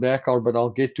specifically for Dakar, but I'll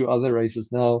get to other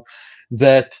races now,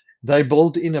 that they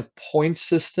built in a point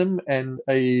system and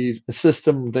a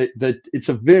system that it's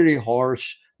a very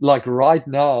harsh, like right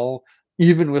now,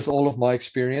 even with all of my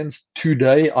experience,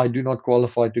 today I do not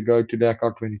qualify to go to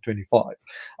Dakar 2025.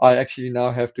 I actually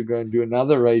now have to go and do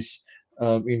another race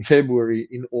in February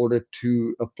in order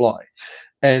to apply.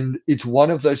 And it's one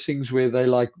of those things where they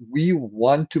like, we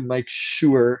want to make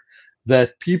sure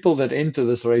that people that enter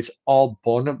this race are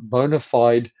bona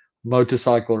fide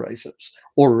motorcycle racers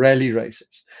or rally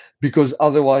racers, because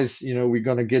otherwise, we're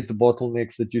going to get the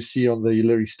bottlenecks that you see on the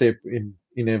Hillary step in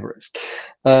Everest.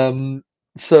 Um,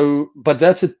 but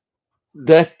that's a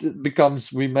that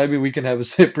becomes, maybe we can have a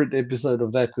separate episode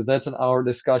of that, because that's an hour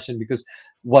discussion. Because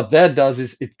what that does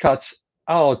is it cuts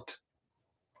out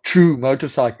true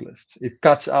motorcyclists. It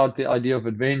cuts out the idea of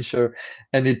adventure,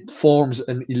 and it forms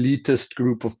an elitist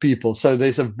group of people. So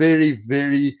there's a very,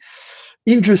 very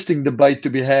interesting debate to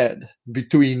be had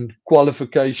between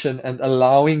qualification and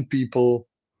allowing people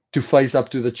to face up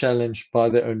to the challenge by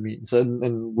their own means.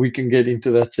 And we can get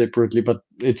into that separately, but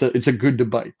it's a good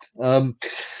debate.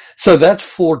 So that's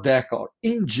for Dakar.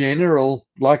 In general,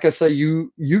 like I say,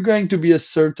 you're going to be a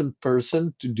certain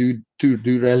person to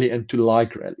do rally and to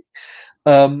like rally.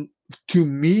 Um, to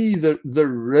me, the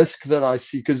risk that I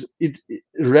see, because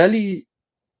rally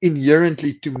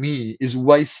inherently to me is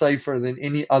way safer than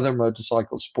any other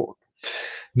motorcycle sport.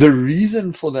 The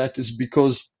reason for that is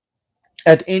because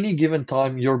at any given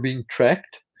time you're being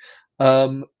tracked,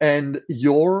 and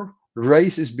your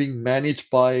race is being managed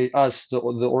by us, the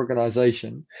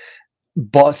organization,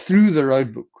 but through the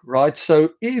road book, right?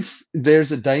 So if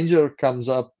there's a danger comes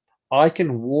up, I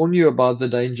can warn you about the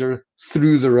danger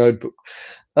through the road book.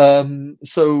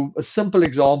 So a simple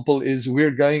example is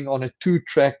we're going on a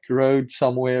two-track road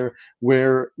somewhere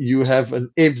where you have an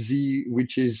FZ,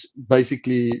 which is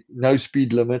basically no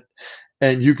speed limit,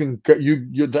 and you can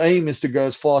the aim is to go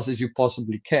as fast as you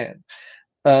possibly can.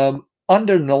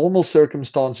 Under normal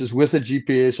circumstances with a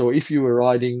GPS, or if you were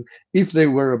riding, if there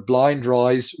were a blind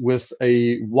rise with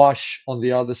a wash on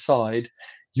the other side,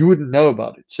 you wouldn't know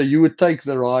about it. So you would take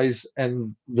the rise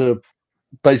and the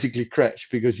basically crash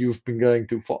because you've been going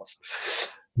too fast.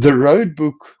 The road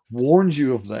book warns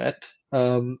you of that,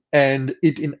 and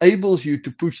it enables you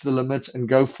to push the limits and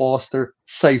go faster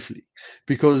safely.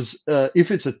 Because if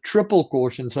it's a triple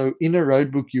caution, so in a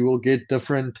road book you will get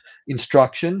different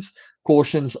instructions.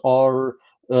 Cautions are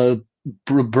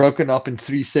broken up in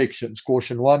three sections: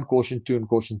 caution one, caution two, and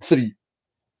caution three.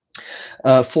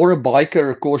 For a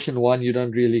biker, caution one, you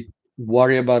don't really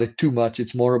worry about it too much.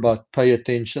 It's more about pay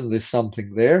attention. There's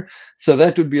something there. So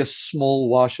that would be a small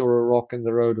wash or a rock in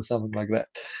the road or something like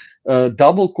that.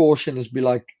 Double caution is be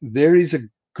like, there is a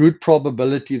good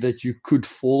probability that you could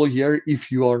fall here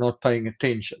if you are not paying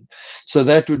attention. So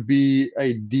that would be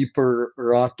a deeper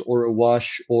rut or a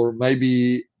wash, or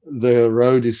maybe the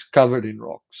road is covered in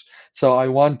rocks. So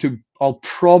I'll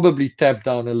probably tap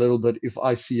down a little bit if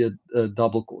I see a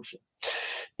double caution.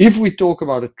 If we talk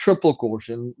about a triple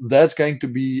caution, that's going to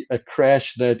be a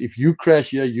crash that if you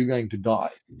crash here, you're going to die.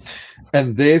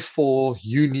 And therefore,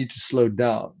 you need to slow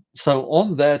down. So,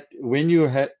 on that, when you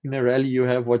have in a rally, you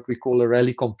have what we call a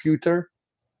rally computer.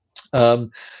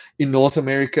 Um, in North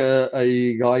America,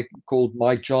 a guy called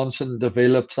Mike Johnson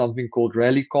developed something called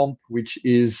Rally Comp, which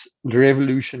is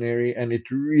revolutionary, and it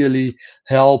really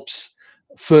helps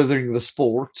furthering the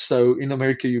sport. So in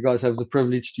America, you guys have the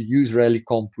privilege to use Rally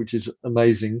Comp, which is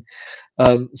amazing.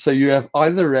 So you have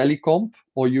either Rally Comp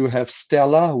or you have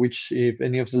Stella, which if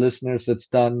any of the listeners that's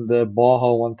done the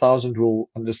Baja 1000 will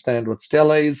understand what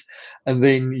Stella is. And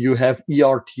then you have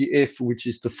ERTF, which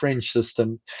is the French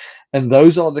system. And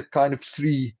those are the kind of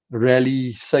three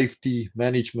rally safety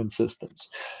management systems.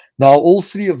 Now, all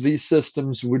three of these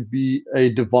systems would be a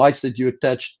device that you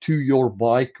attach to your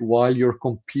bike while you're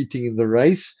competing in the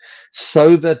race,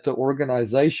 so that the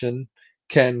organization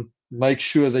can make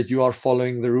sure that you are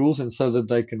following the rules and so that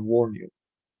they can warn you.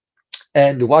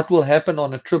 And what will happen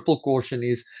on a triple caution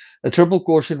is a triple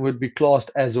caution would be classed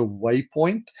as a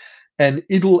waypoint, and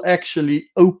it will actually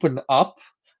open up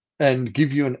and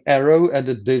give you an arrow at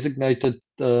a designated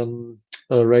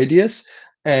radius,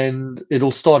 and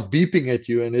it'll start beeping at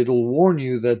you and it'll warn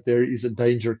you that there is a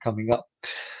danger coming up.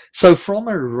 So, from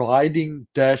a riding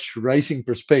dash racing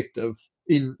perspective,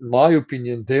 in my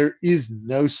opinion, there is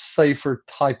no safer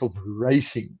type of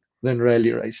racing than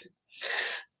rally racing.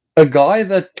 A guy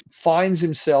that finds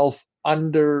himself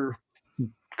under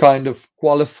kind of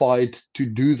qualified to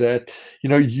do that,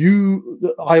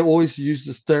 I always use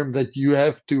this term that you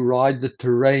have to ride the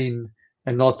terrain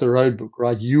and not the road book,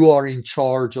 right? You are in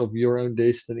charge of your own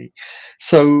destiny.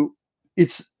 So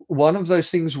it's one of those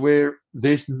things where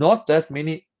there's not that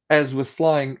many, as with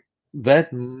flying,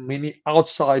 that many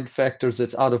outside factors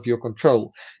that's out of your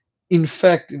control. In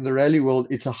fact, in the rally world,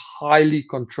 it's a highly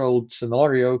controlled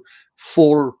scenario.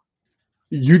 For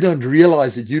You don't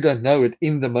realize it, you don't know it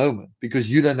in the moment because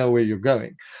you don't know where you're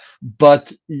going.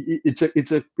 But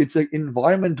it's an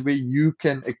environment where you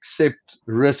can accept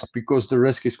risk because the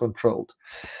risk is controlled.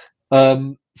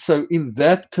 So in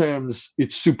that terms,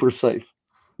 it's super safe.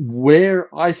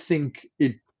 Where I think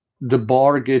the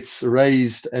bar gets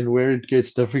raised and where it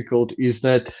gets difficult is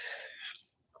that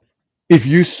if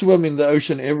you swim in the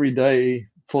ocean every day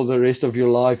for the rest of your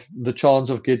life, the chance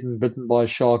of getting bitten by a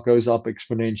shark goes up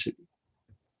exponentially.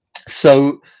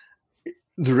 So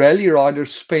the rally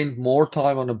riders spend more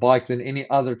time on a bike than any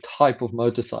other type of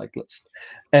motorcyclist,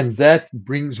 and that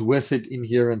brings with it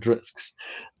inherent risks.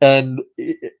 And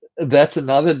that's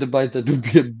another debate that would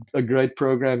be a great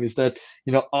program, is that,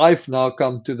 I've now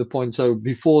come to the point. So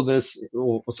before this,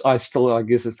 or I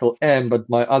guess I still am, but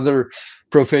my other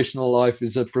professional life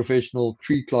is a professional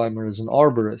tree climber as an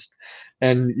arborist.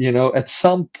 And at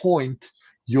some point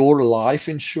your life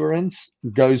insurance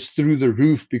goes through the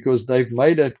roof, because they've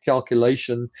made a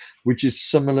calculation which is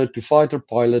similar to fighter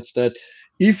pilots, that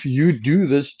if you do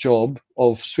this job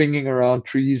of swinging around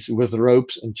trees with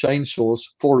ropes and chainsaws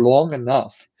for long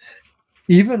enough,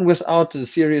 even without a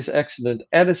serious accident,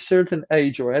 at a certain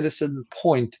age or at a certain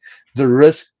point, the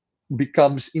risk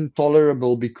becomes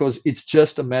intolerable, because it's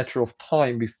just a matter of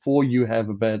time before you have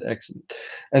a bad accident.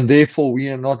 And therefore, we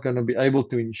are not going to be able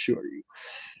to insure you.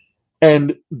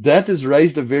 And that has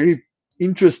raised a very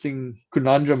interesting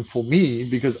conundrum for me,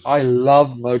 because I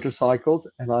love motorcycles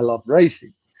and I love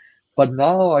racing. But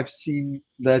now I've seen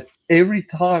that every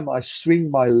time I swing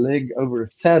my leg over a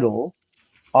saddle,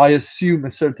 I assume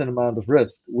a certain amount of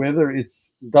risk, whether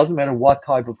doesn't matter what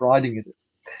type of riding it is.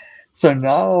 So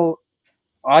now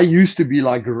I used to be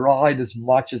like, ride as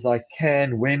much as I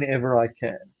can whenever I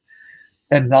can.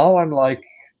 And now I'm like,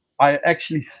 I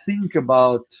actually think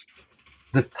about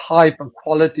the type and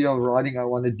quality of riding I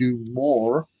want to do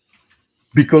more,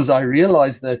 because I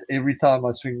realize that every time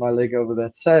I swing my leg over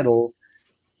that saddle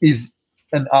is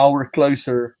an hour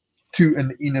closer to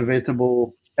an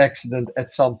inevitable accident at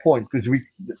some point.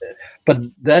 But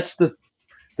that's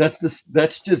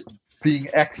just being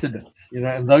accidents,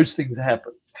 and those things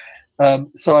happen.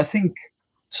 So I think,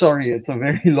 sorry, it's a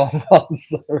very long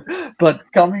answer, but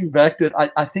coming back to it,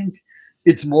 I think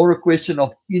it's more a question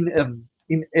of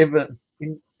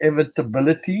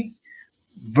inevitability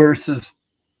versus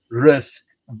risk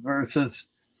versus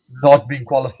not being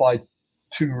qualified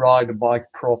to ride a bike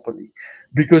properly,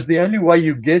 because the only way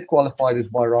you get qualified is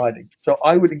by riding. So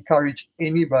I would encourage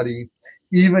anybody,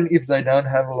 even if they don't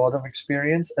have a lot of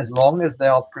experience, as long as they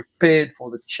are prepared for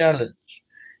the challenge,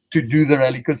 to do the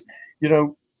rally. Because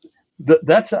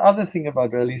that's the other thing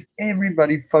about rallies.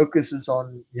 Everybody focuses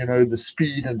on the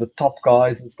speed and the top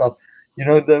guys and stuff.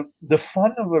 The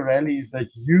fun of a rally is that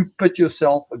you put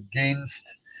yourself against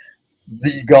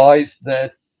the guys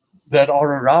that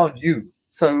are around you.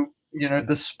 So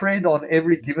the spread on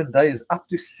every given day is up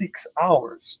to 6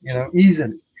 hours,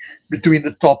 easily, between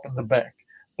the top and the back.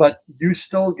 But you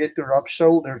still get to rub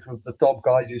shoulders with the top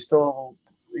guys.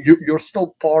 You're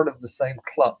still part of the same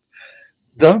club.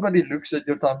 Nobody looks at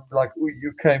your time like, oh,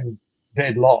 you came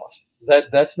dead last.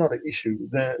 That's not an issue.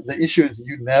 The issue is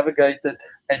you navigated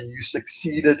and you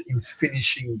succeeded in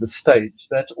finishing the stage.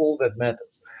 That's all that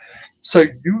matters. So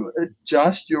you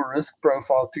adjust your risk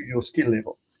profile to your skill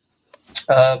level.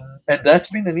 And that's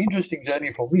been an interesting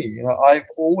journey for me. I've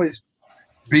always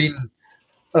been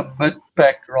a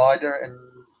mid-pack rider,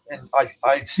 and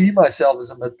I see myself as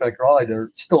a mid-pack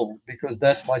rider still, because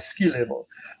that's my skill level.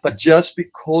 But just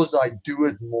because I do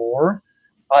it more,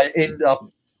 I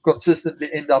consistently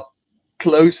end up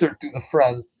closer to the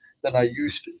front than I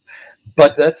used to.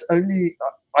 But that's only,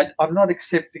 I'm not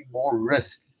accepting more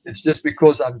risk. It's just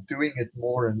because I'm doing it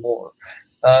more and more.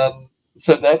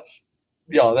 So that's,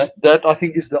 yeah, that I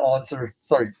think is the answer.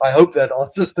 Sorry, I hope that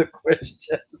answers the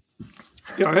question.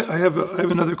 Yeah, I have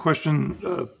another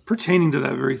question pertaining to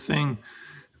that very thing.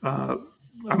 Uh,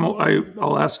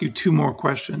 I'll ask you two more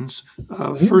questions.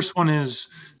 Mhm. First one is,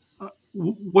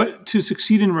 what to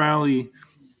succeed in rally?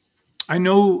 I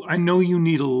know you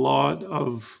need a lot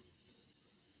of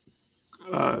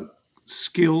uh,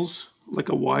 skills, like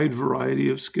a wide variety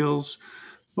of skills.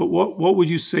 But what would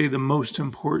you say the most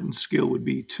important skill would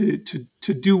be to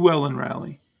do well in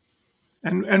rally?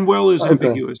 And well is Okay.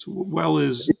 ambiguous.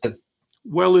 Yes.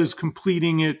 Well is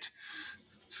completing it, Mhm.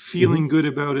 feeling good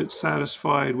about it,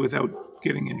 satisfied without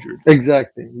getting injured.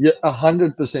 Exactly. Yeah,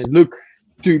 100%. Look,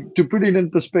 to put it in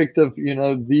perspective,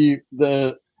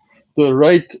 the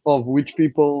rate of which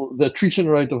people, the attrition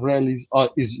rate of rallies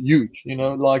is huge.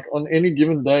 Like on any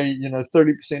given day,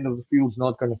 30% of the field's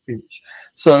not going to finish.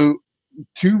 So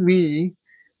to me,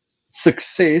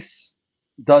 success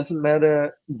doesn't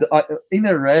matter. In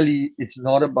a rally, it's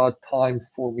not about time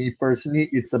for me personally.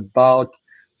 It's about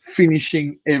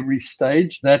finishing every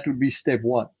stage. That would be step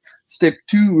one. Step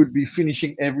two would be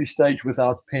finishing every stage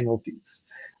without penalties.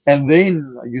 And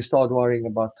then you start worrying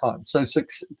about time. So,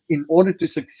 in order to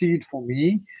succeed for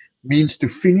me, means to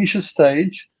finish a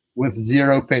stage with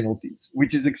zero penalties,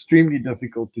 which is extremely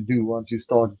difficult to do once you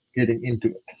start getting into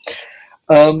it.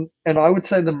 And I would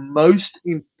say the most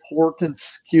important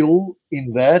skill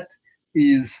in that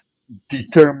is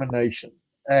determination.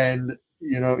 And,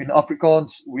 in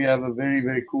Afrikaans, we have a very,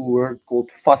 very cool word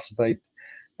called vasbijt.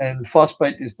 And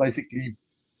vasbijt is basically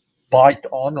bite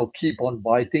on or keep on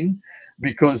biting.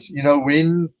 Because,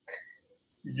 when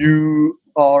you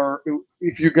are,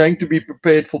 if you're going to be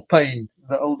prepared for pain,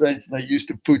 the old days they used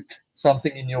to put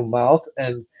something in your mouth,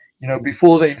 and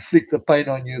before they inflict the pain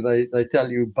on you, they tell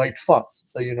you bite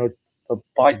fast, so to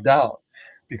bite down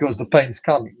because the pain's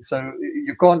coming. So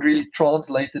you can't really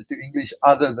translate it to English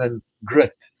other than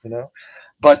grit,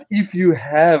 but if you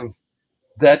have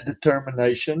that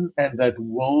determination and that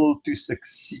will to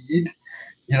succeed,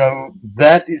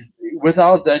 that is,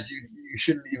 without that, you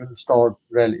shouldn't even start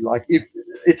rally. Like, if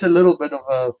it's a little bit of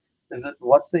a, is it,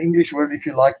 what's the English word if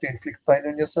you like to inflict pain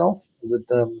on yourself? Is it,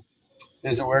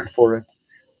 there's a word for it,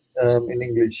 in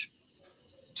English.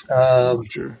 I'm um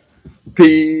not sure.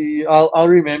 I'll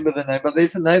remember the name, but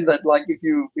there's a name that, like, if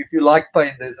you like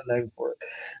pain, there's a name for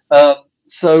it.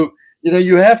 So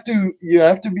you have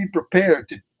to be prepared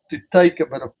to take a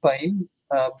bit of pain.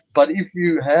 But if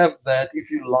you have that,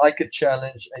 if you like a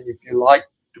challenge and if you like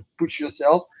to push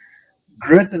yourself,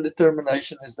 grit and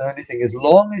determination is the only thing. As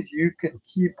long as you can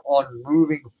keep on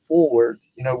moving forward,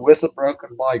 with a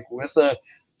broken bike, with a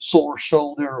sore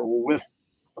shoulder, or with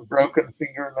a broken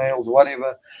fingernails,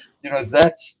 whatever,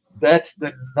 that's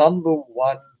the number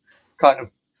one kind of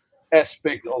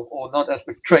aspect of, or not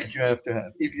aspect, trait you have to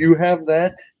have. If you have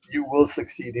that, you will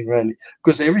succeed in rally,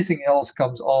 because everything else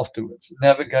comes afterwards.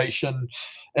 Navigation,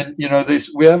 and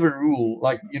this, we have a rule,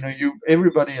 like,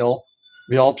 everybody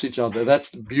helps each other. That's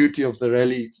the beauty of the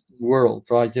rally world,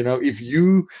 right? If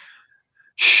you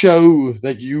show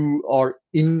that you are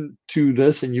into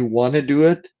this and you want to do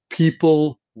it,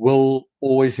 people will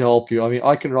always help you. I mean,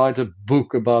 I can write a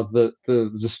book about the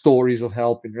stories of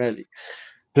help in rally.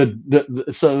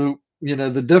 So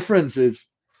the difference is,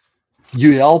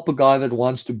 you help a guy that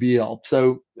wants to be helped.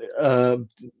 So, uh,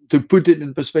 to put it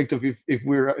in perspective,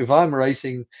 if I'm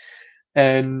racing,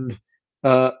 and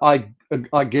I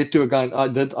get to a guy,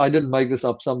 and I didn't make this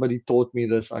up, somebody taught me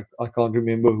this, I can't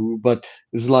remember who, but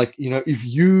it's like, if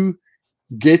you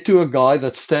get to a guy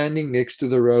that's standing next to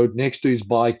the road, next to his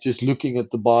bike, just looking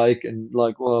at the bike and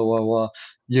like, well,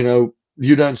 you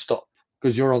don't stop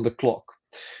because you're on the clock.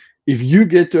 If you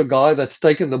get to a guy that's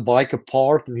taken the bike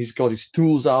apart and he's got his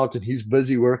tools out and he's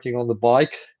busy working on the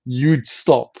bike, you'd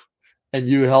stop and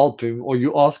you help him, or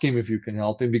you ask him if you can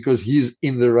help him, because he's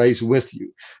in the race with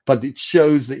you. But it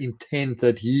shows the intent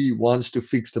that he wants to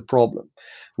fix the problem.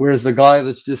 Whereas the guy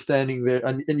that's just standing there,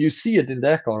 and you see it in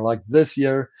Dakar, like this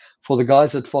year, for the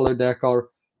guys that follow Dakar,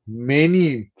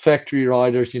 many factory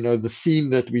riders, the scene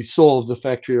that we saw of the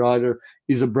factory rider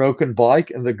is a broken bike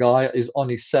and the guy is on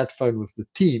his sat phone with the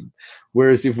team.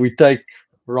 Whereas if we take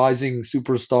rising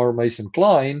superstar Mason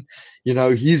Klein,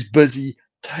 he's busy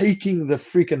taking the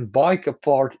freaking bike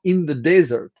apart in the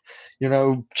desert,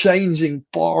 changing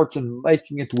parts and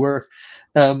making it work.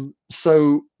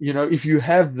 So, if you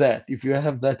have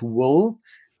that will,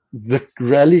 the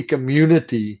rally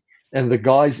community and the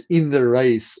guys in the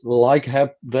race, like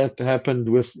that happened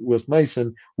with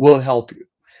Mason, will help you.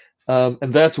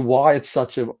 And that's why it's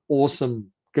such an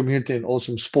awesome community and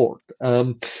awesome sport.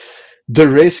 The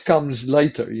rest comes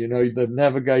later, the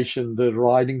navigation, the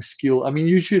riding skill. I mean,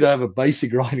 you should have a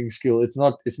basic riding skill. It's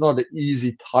not an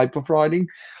easy type of riding,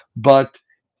 but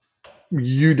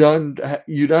you don't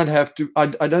have to.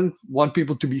 I don't want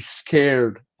people to be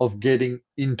scared of getting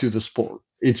into the sport.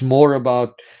 It's more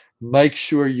about, make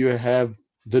sure you have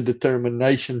the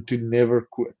determination to never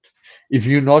quit. If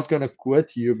you're not going to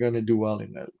quit, you're going to do well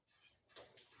in that.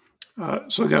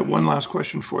 So I got one last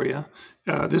question for you.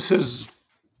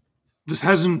 This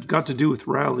hasn't got to do with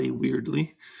rally,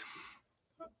 weirdly.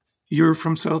 You're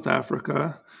from South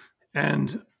Africa,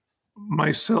 and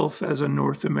myself as a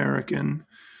North American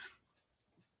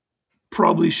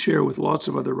probably share with lots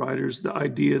of other riders the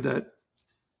idea that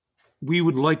we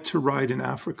would like to ride in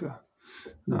Africa.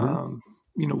 Mm-hmm.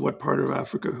 What part of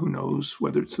Africa, who knows,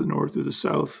 whether it's the north or the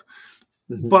south.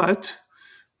 Mm-hmm. But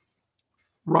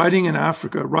riding in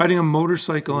Africa, riding a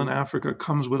motorcycle in Mm-hmm. Africa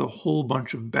comes with a whole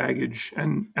bunch of baggage,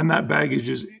 and that baggage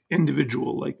is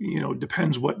individual. Like,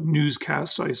 depends what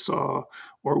newscasts I saw,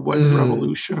 or what Mm,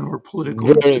 revolution or political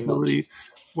very much. instability,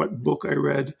 what book I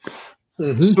read.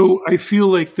 Mm-hmm. So I feel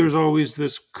like there's always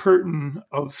this curtain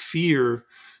of fear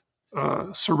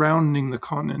surrounding the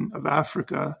continent of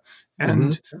Africa. Mm-hmm.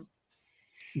 And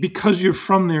because you're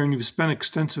from there and you've spent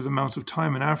extensive amounts of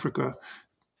time in Africa,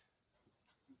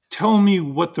 Tell me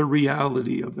what the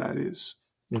reality of that is.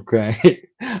 Okay.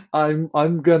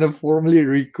 I'm gonna formally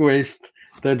request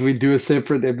that we do a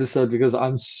separate episode because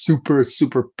I'm super,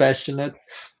 super passionate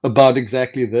about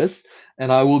exactly this.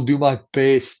 And I will do my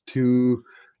best to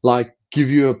like give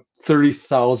you a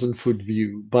 30,000 foot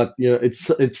view. But you know,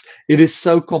 it is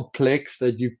so complex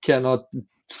that you cannot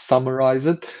summarize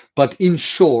it. But in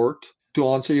short, to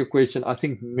answer your question, I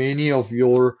think many of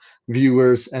your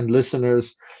viewers and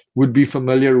listeners would be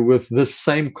familiar with this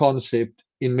same concept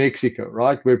in Mexico,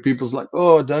 right? Where people's like,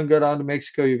 oh, don't go down to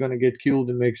Mexico, you're going to get killed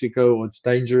in Mexico, or it's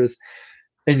dangerous.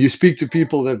 And you speak to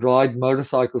people that ride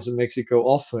motorcycles in Mexico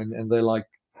often, and they're like,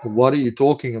 what are you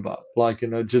talking about? Like, you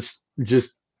know, just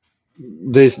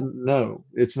there's no,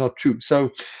 it's not true.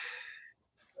 So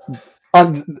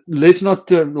let's not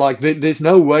there's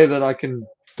no way that I can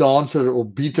dance or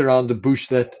beat around the bush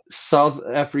that South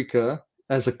Africa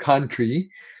as a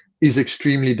country is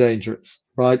extremely dangerous,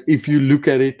 right? If you look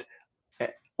at it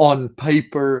on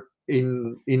paper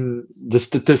in the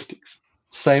statistics,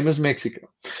 same as Mexico.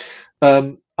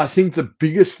 I think the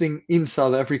biggest thing in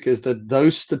South Africa is that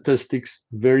those statistics,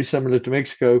 very similar to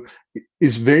Mexico,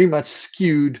 is very much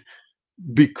skewed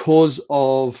because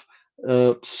of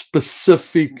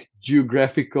specific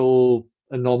geographical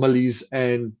anomalies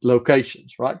and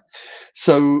locations, right?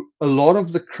 So a lot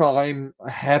of the crime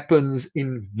happens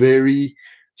in very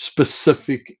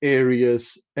specific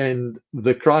areas, and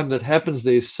the crime that happens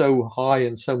there is so high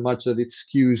and so much that it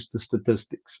skews the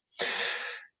statistics.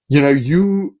 You know,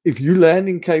 you if you land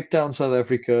in Cape Town, South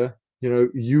Africa, you know,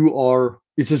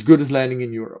 it's as good as landing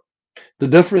in Europe. The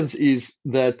difference is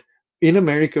that in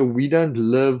America, we don't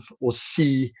live or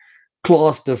see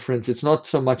class difference. It's not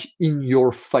so much in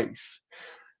your face.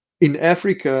 In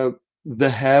Africa, the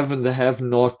have and the have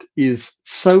not is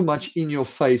so much in your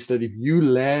face that if you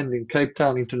land in Cape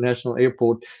Town International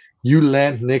Airport, you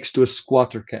land next to a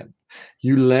squatter camp.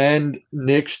 You land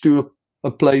next to a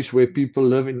place where people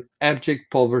live in abject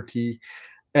poverty,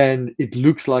 and it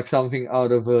looks like something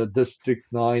out of a District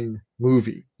 9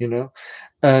 movie, you know?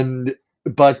 And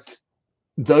but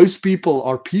those people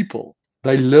are people.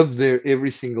 They live there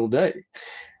every single day.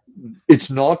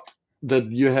 It's not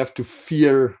that you have to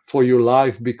fear for your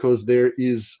life because there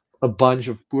is a bunch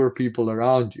of poor people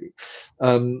around you.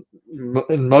 And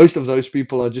most of those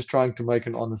people are just trying to make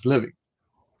an honest living.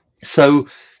 So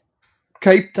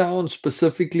Cape Town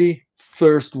specifically,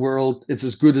 first world, it's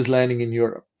as good as landing in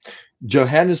Europe.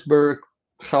 Johannesburg,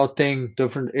 Gauteng,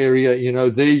 different area, you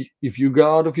know, if you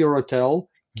go out of your hotel,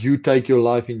 you take your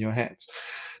life in your hands.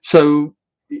 So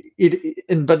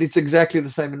but it's exactly the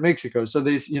same in Mexico. So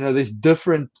there's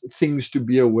different things to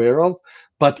be aware of,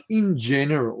 but in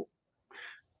general,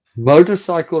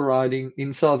 motorcycle riding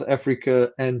in South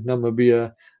Africa and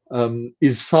Namibia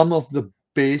is some of the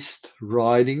best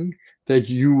riding that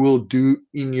you will do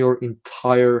in your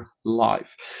entire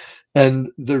life.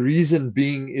 And the reason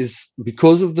being is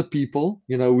because of the people.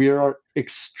 You know, we are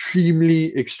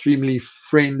extremely, extremely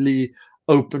friendly,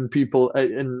 open people.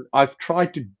 And I've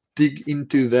tried to dig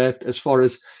into that as far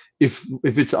as if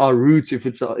it's our roots, if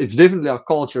it's definitely our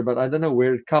culture, but I don't know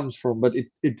where it comes from. But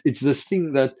it's this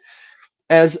thing that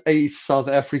as a South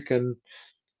African,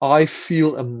 I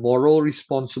feel a moral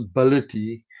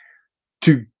responsibility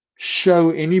to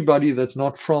show anybody that's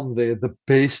not from there the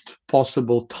best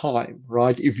possible time,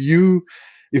 right?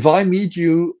 If I meet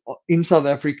you in South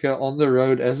Africa on the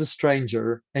road as a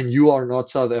stranger and you are not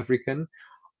South African,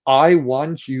 I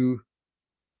want you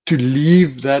to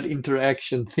leave that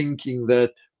interaction thinking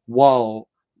that, wow,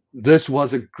 this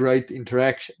was a great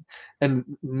interaction. And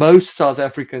most South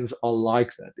Africans are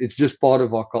like that. It's just part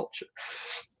of our culture.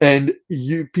 And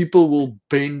people will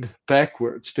bend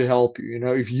backwards to help you. You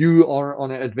know, if you are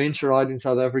on an adventure ride in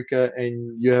South Africa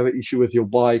and you have an issue with your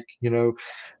bike, you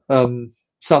know,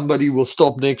 somebody will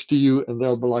stop next to you and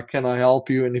they'll be like, can I help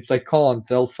you? And if they can't,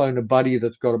 they'll phone a buddy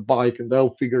that's got a bike and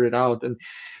they'll figure it out. And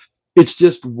it's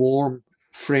just warm,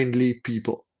 friendly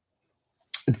people.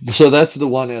 So that's the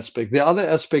one aspect. The other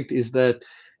aspect is that,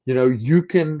 you know, you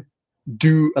can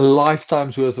do a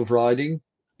lifetime's worth of riding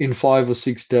in 5 or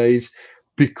 6 days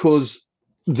because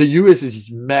the US is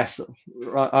massive.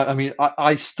 Right? I mean,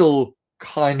 I still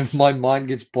kind of, my mind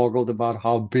gets boggled about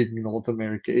how big North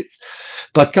America is.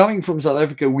 But coming from South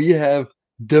Africa, we have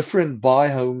different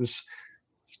biomes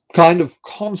kind of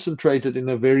concentrated in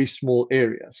a very small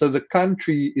area. So the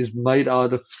country is made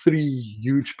out of three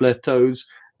huge plateaus,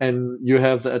 and you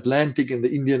have the Atlantic and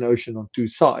the Indian Ocean on two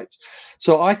sides.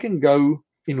 So I can go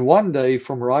in one day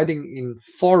from riding in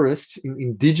forests, in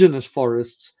indigenous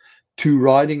forests, to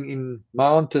riding in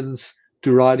mountains,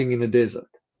 to riding in a desert,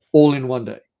 all in one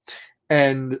day.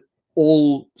 And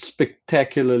all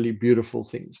spectacularly beautiful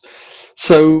things.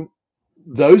 So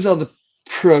those are the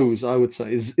pros, I would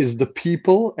say, is the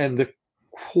people and the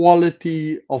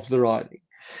quality of the riding.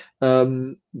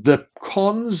 The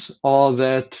cons are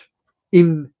that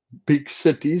in big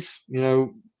cities,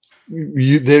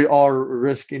 there are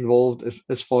risk involved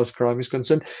as far as crime is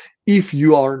concerned. If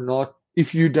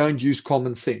you don't use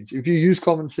common sense, if you use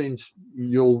common sense,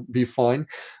 you'll be fine.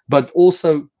 But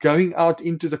also going out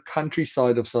into the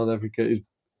countryside of South Africa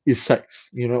is safe,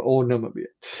 or Namibia.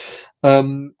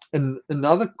 And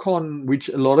another con, which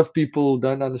a lot of people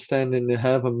don't understand and they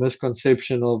have a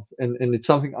misconception of, and it's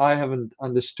something I haven't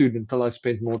understood until I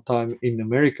spent more time in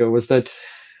America, was that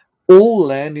all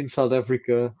land in South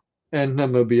Africa and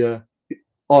Namibia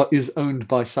is owned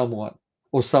by someone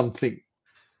or something.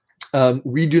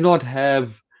 We do not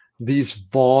have these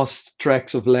vast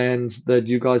tracts of lands that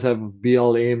you guys have,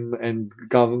 BLM and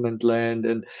government land,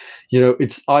 and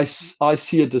I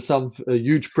see it as a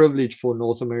huge privilege for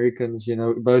North Americans,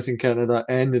 both in Canada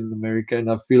and in America, and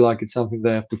I feel like it's something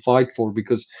they have to fight for,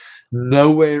 because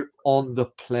nowhere on the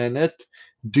planet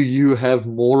do you have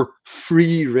more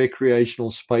free recreational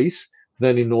space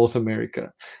than in North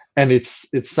America, and it's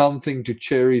something to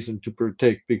cherish and to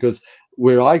protect, because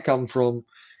where I come from,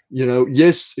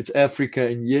 yes, it's Africa,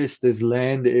 and yes, there's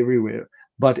land everywhere,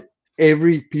 but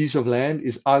every piece of land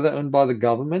is either owned by the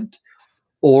government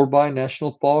or by a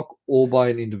national park or by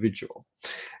an individual.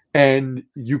 And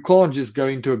you can't just go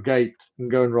into a gate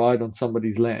and go and ride on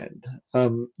somebody's land.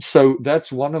 So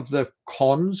that's one of the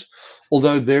cons,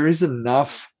 although there is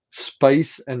enough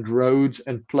space and roads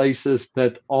and places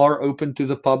that are open to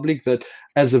the public, that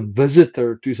as a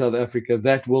visitor to South Africa,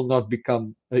 that will not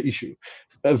become an issue.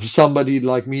 If somebody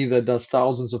like me that does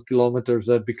thousands of kilometers,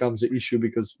 that becomes an issue,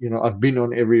 because I've been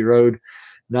on every road.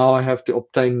 Now I have to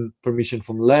obtain permission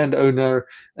from the landowner,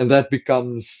 and that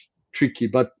becomes tricky.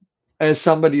 But as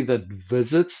somebody that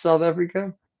visits South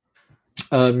Africa,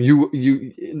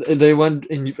 you they want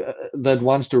and that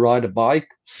wants to ride a bike,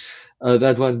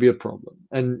 that won't be a problem.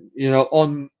 And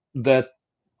on that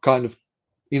kind of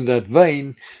in that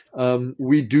vein,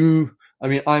 we do. I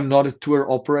mean, I'm not a tour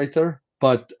operator,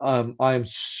 but I am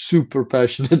super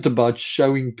passionate about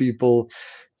showing people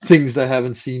things they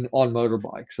haven't seen on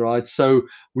motorbikes, right? So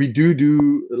we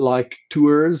do like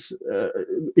tours,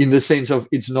 in the sense of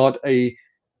it's not a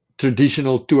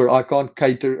traditional tour. I can't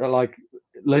cater, like,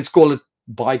 let's call it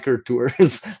biker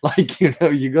tours. Like, you're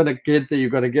gonna get there,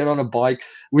 you're gonna get on a bike.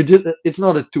 It's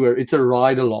not a tour, it's a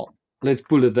ride along. Let's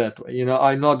put it that way.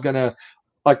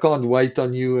 I can't wait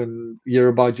on you and hear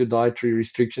about your dietary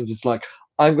restrictions. It's like,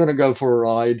 I'm gonna go for a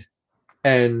ride,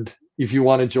 and if you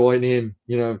want to join in,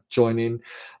 join in.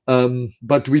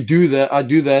 But we do that. I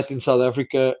do that in South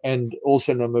Africa and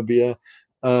also Namibia.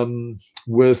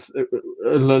 With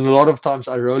a lot of times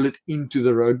I roll it into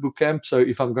the road book camp. So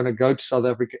if I'm going to go to South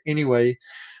Africa anyway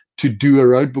to do a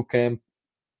road book camp,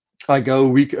 I go a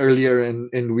week earlier,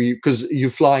 and we, because you're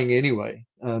flying anyway,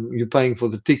 you're paying for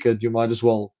the ticket, you might as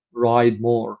well ride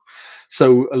more.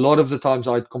 So a lot of the times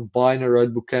I'd combine a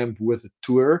road book camp with a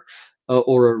tour,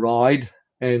 or a ride.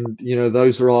 And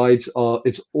those rides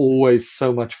it's always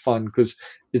so much fun, because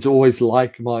it's always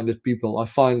like-minded people. I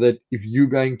find that if you're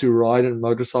going to ride a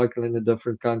motorcycle in a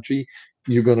different country,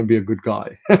 you're going to be a good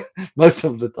guy. Most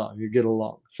of the time you get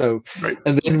along. So, Right.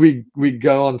 and then we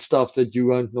go on stuff that you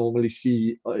won't normally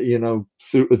see,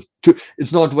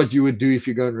 it's not what you would do if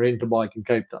you go and rent a bike in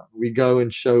Cape Town. We go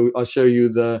and I'll show you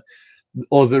the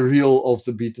real off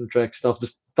the beaten track stuff,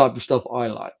 the type of stuff I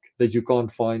like, that you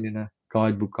can't find in a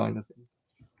guidebook kind of thing.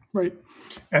 Right.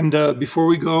 And before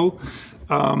we go,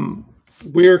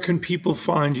 where can people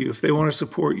find you if they want to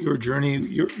support your journey?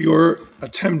 You're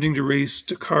attempting to race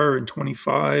Dakar in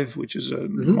 25, which is a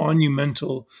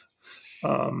monumental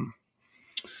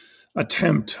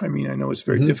attempt. I mean, I know it's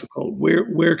very Mm-hmm. difficult.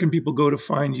 Where can people go to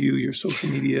find you? Your social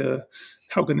media?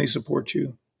 How can they support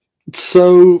you?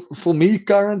 So for me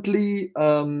currently,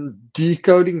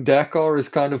 decoding Dakar is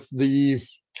kind of the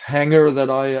hanger that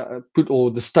I put, or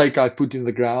the stake I put in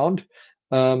the ground.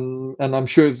 And I'm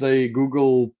sure if they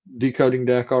Google decoding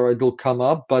Dakar, it will come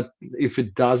up. But if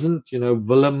it doesn't,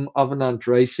 Willem Avenant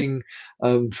Racing,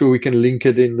 I'm sure we can link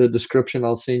it in the description.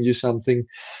 I'll send you something.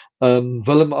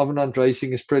 Willem Avenant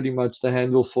Racing is pretty much the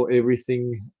handle for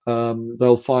everything.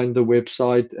 They'll find the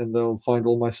website and they'll find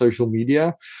all my social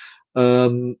media.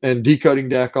 And decoding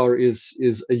Dakar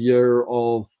is a year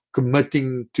of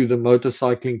committing to the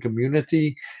motorcycling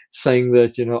community, saying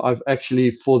that I've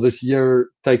actually for this year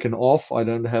taken off. I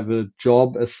don't have a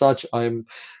job as such. I'm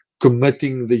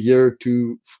committing the year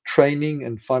to training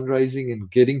and fundraising and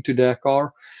getting to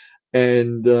Dakar.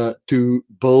 and to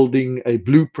building a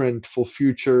blueprint for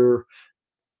future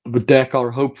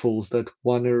Dakar hopefuls that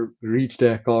want to reach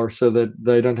Dakar so that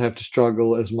they don't have to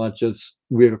struggle as much as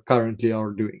we currently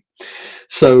are doing.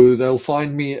 So they'll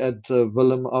find me at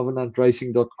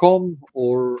willemavenantracing.com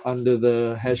or under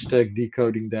the hashtag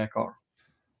decoding Dakar.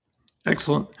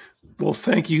 Excellent. Well,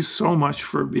 thank you so much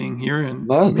for being here, and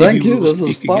No, maybe thank we you. will This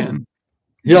was speak fun. again.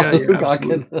 Yeah, Yeah, look, I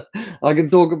can absolutely. I can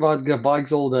talk about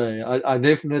bikes all day. I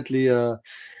definitely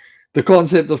the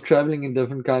concept of traveling in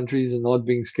different countries and not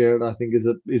being scared, I think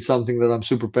is something that I'm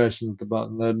super passionate about,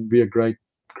 and that'd be a great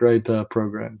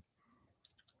program.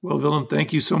 Well, Willem,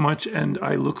 thank you so much, and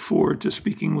I look forward to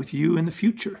speaking with you in the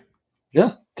future.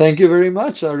 Yeah, thank you very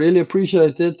much. I really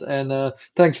appreciate it, and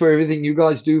thanks for everything you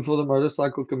guys do for the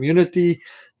motorcycle community.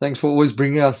 Thanks for always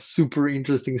bringing us super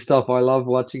interesting stuff. I love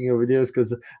watching your videos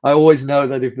because I always know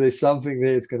that if there's something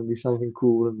there, it's going to be something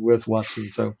cool and worth watching.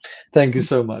 So, thank you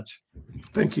so much.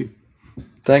 Thank you.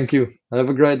 Thank you. Have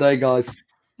a great day, guys.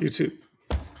 You too.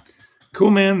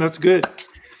 Cool, man. That's good.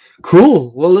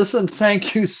 Cool. Well, listen,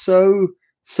 thank you so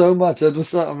much. That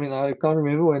was, I mean, I can't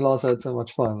remember when last I had so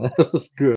much fun. That was good.